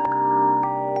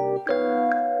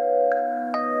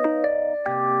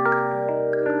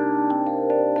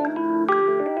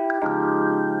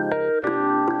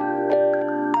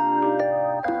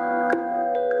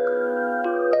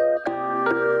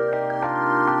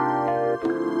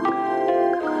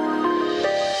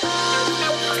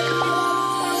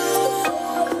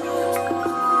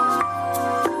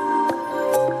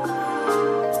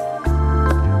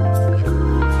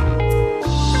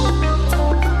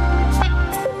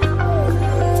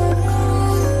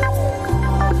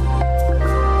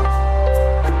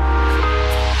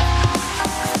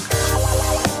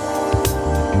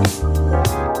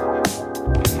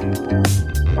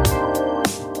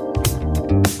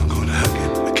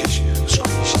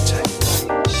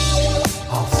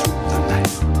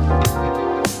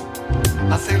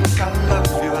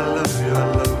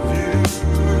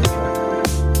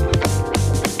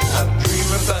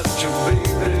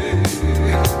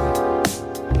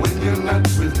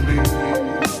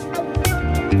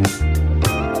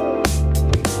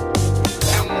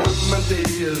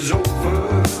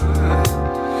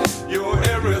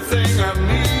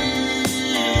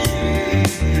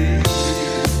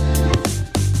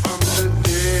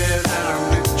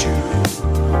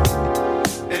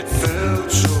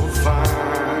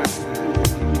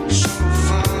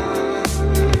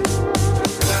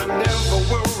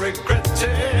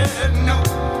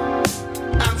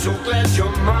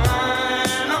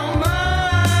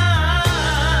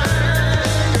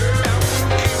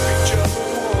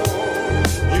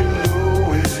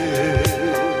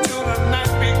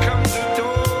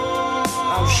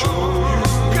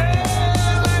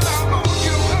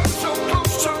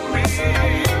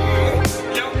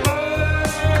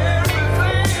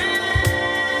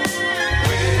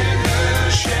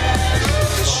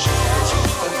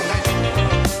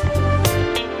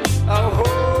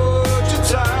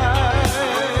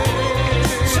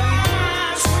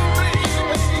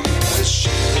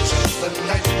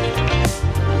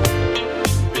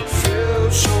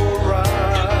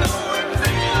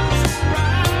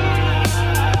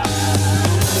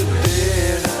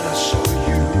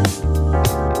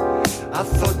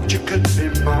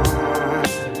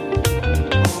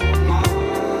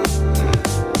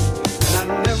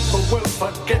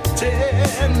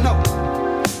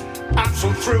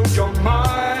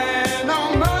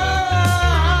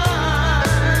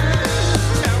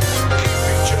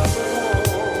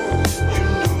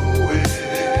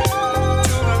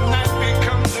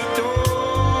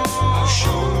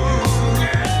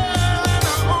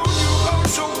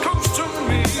 Close to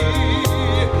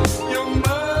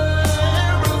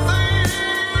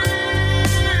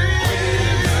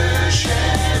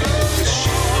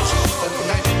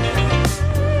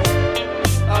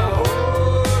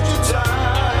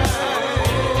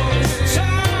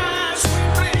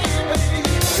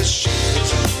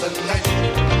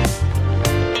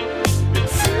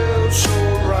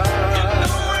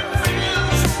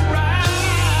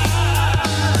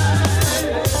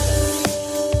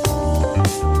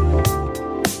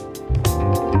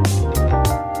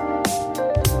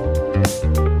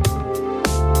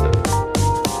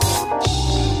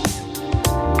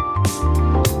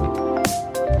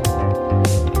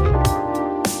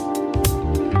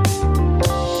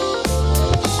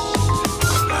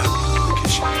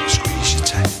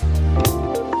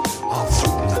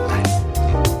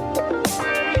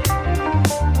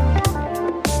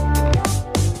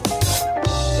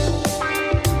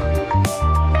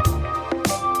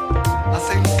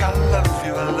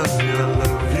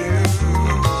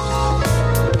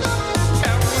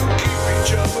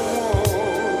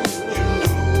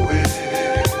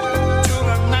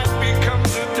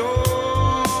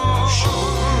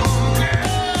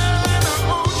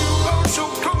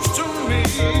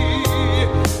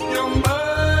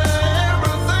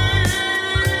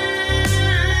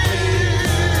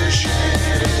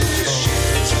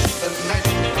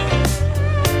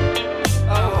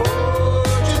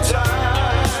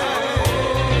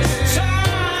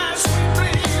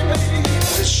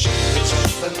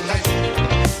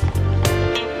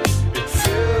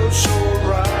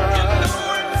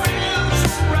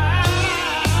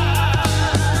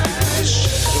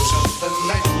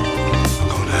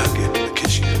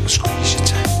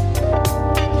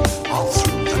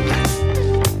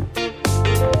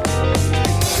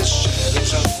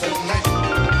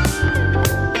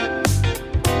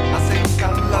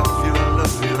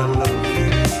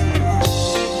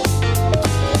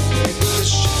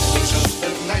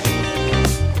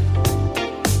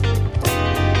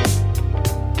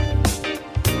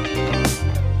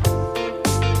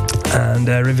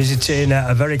revisiting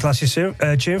a very classy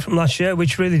tune from last year,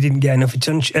 which really didn't get enough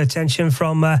attention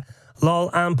from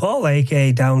Lol and Paul,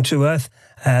 aka Down to Earth.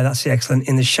 That's the excellent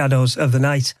In the Shadows of the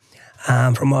Night.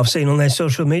 From what I've seen on their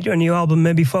social media, a new album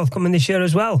may be forthcoming this year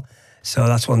as well. So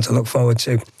that's one to look forward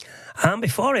to. And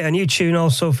before it, a new tune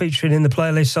also featuring in the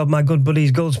playlist of my good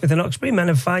buddies Goldsmith and Oxbury, Men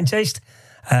of Fine Taste.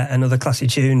 Another classy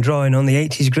tune drawing on the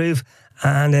 80s groove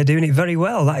and doing it very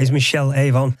well. That is Michelle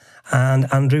Avon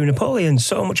and Andrew Napoleon,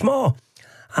 So Much More.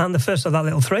 And the first of that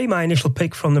little three, my initial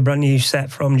pick from the brand new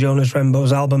set from Jonas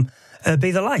Rembo's album,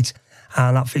 Be the Light.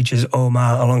 And that features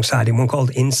Omar alongside him, one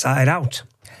called Inside Out.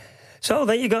 So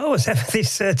there you go. As ever,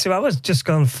 this 2 hours just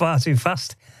gone far too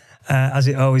fast, as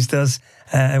it always does.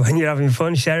 When you're having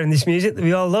fun sharing this music that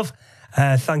we all love.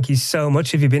 Thank you so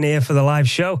much if you've been here for the live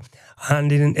show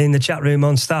and in the chat room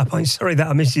on Starpoint. Sorry that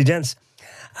I missed you, gents.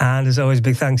 And as always,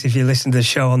 big thanks if you listen to the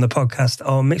show on the podcast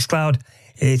or Mixcloud.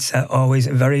 It's always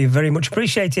very, very much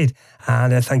appreciated.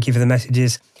 And thank you for the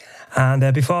messages.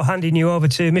 And before handing you over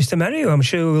to Mr. Merry, who I'm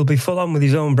sure will be full on with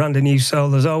his own brand new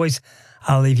soul as always,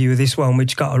 I'll leave you with this one,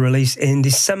 which got a release in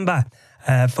December.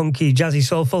 Funky, jazzy,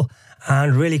 soulful,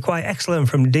 and really quite excellent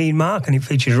from Dean Mark, and it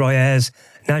features Roy Ayers,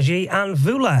 Najee and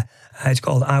Vula. It's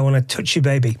called I Wanna Touch You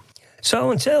Baby.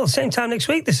 So until same time next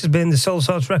week, this has been the Soul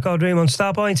Sorts Record Room on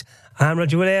Starpoint. I'm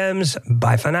Roger Williams.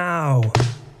 Bye for now.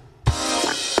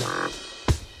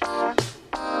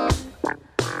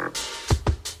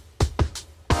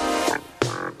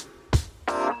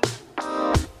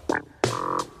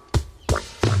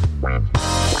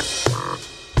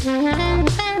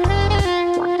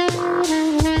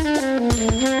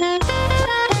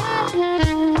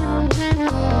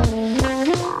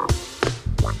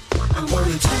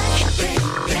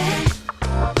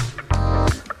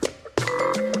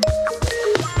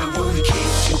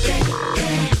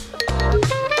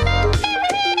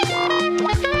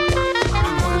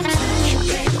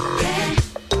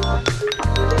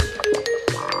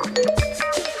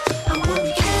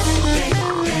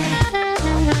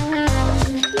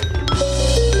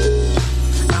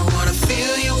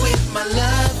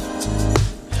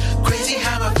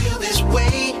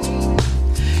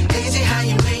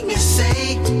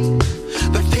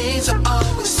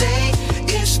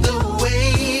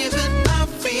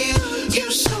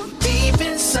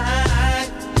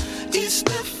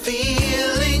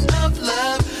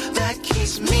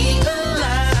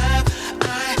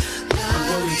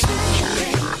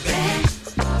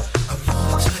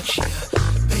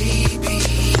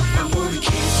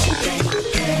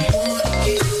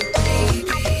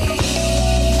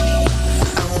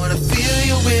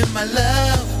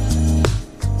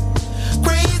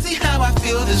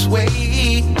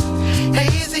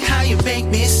 Hazy how you make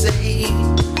me say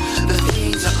the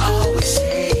things I always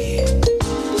say.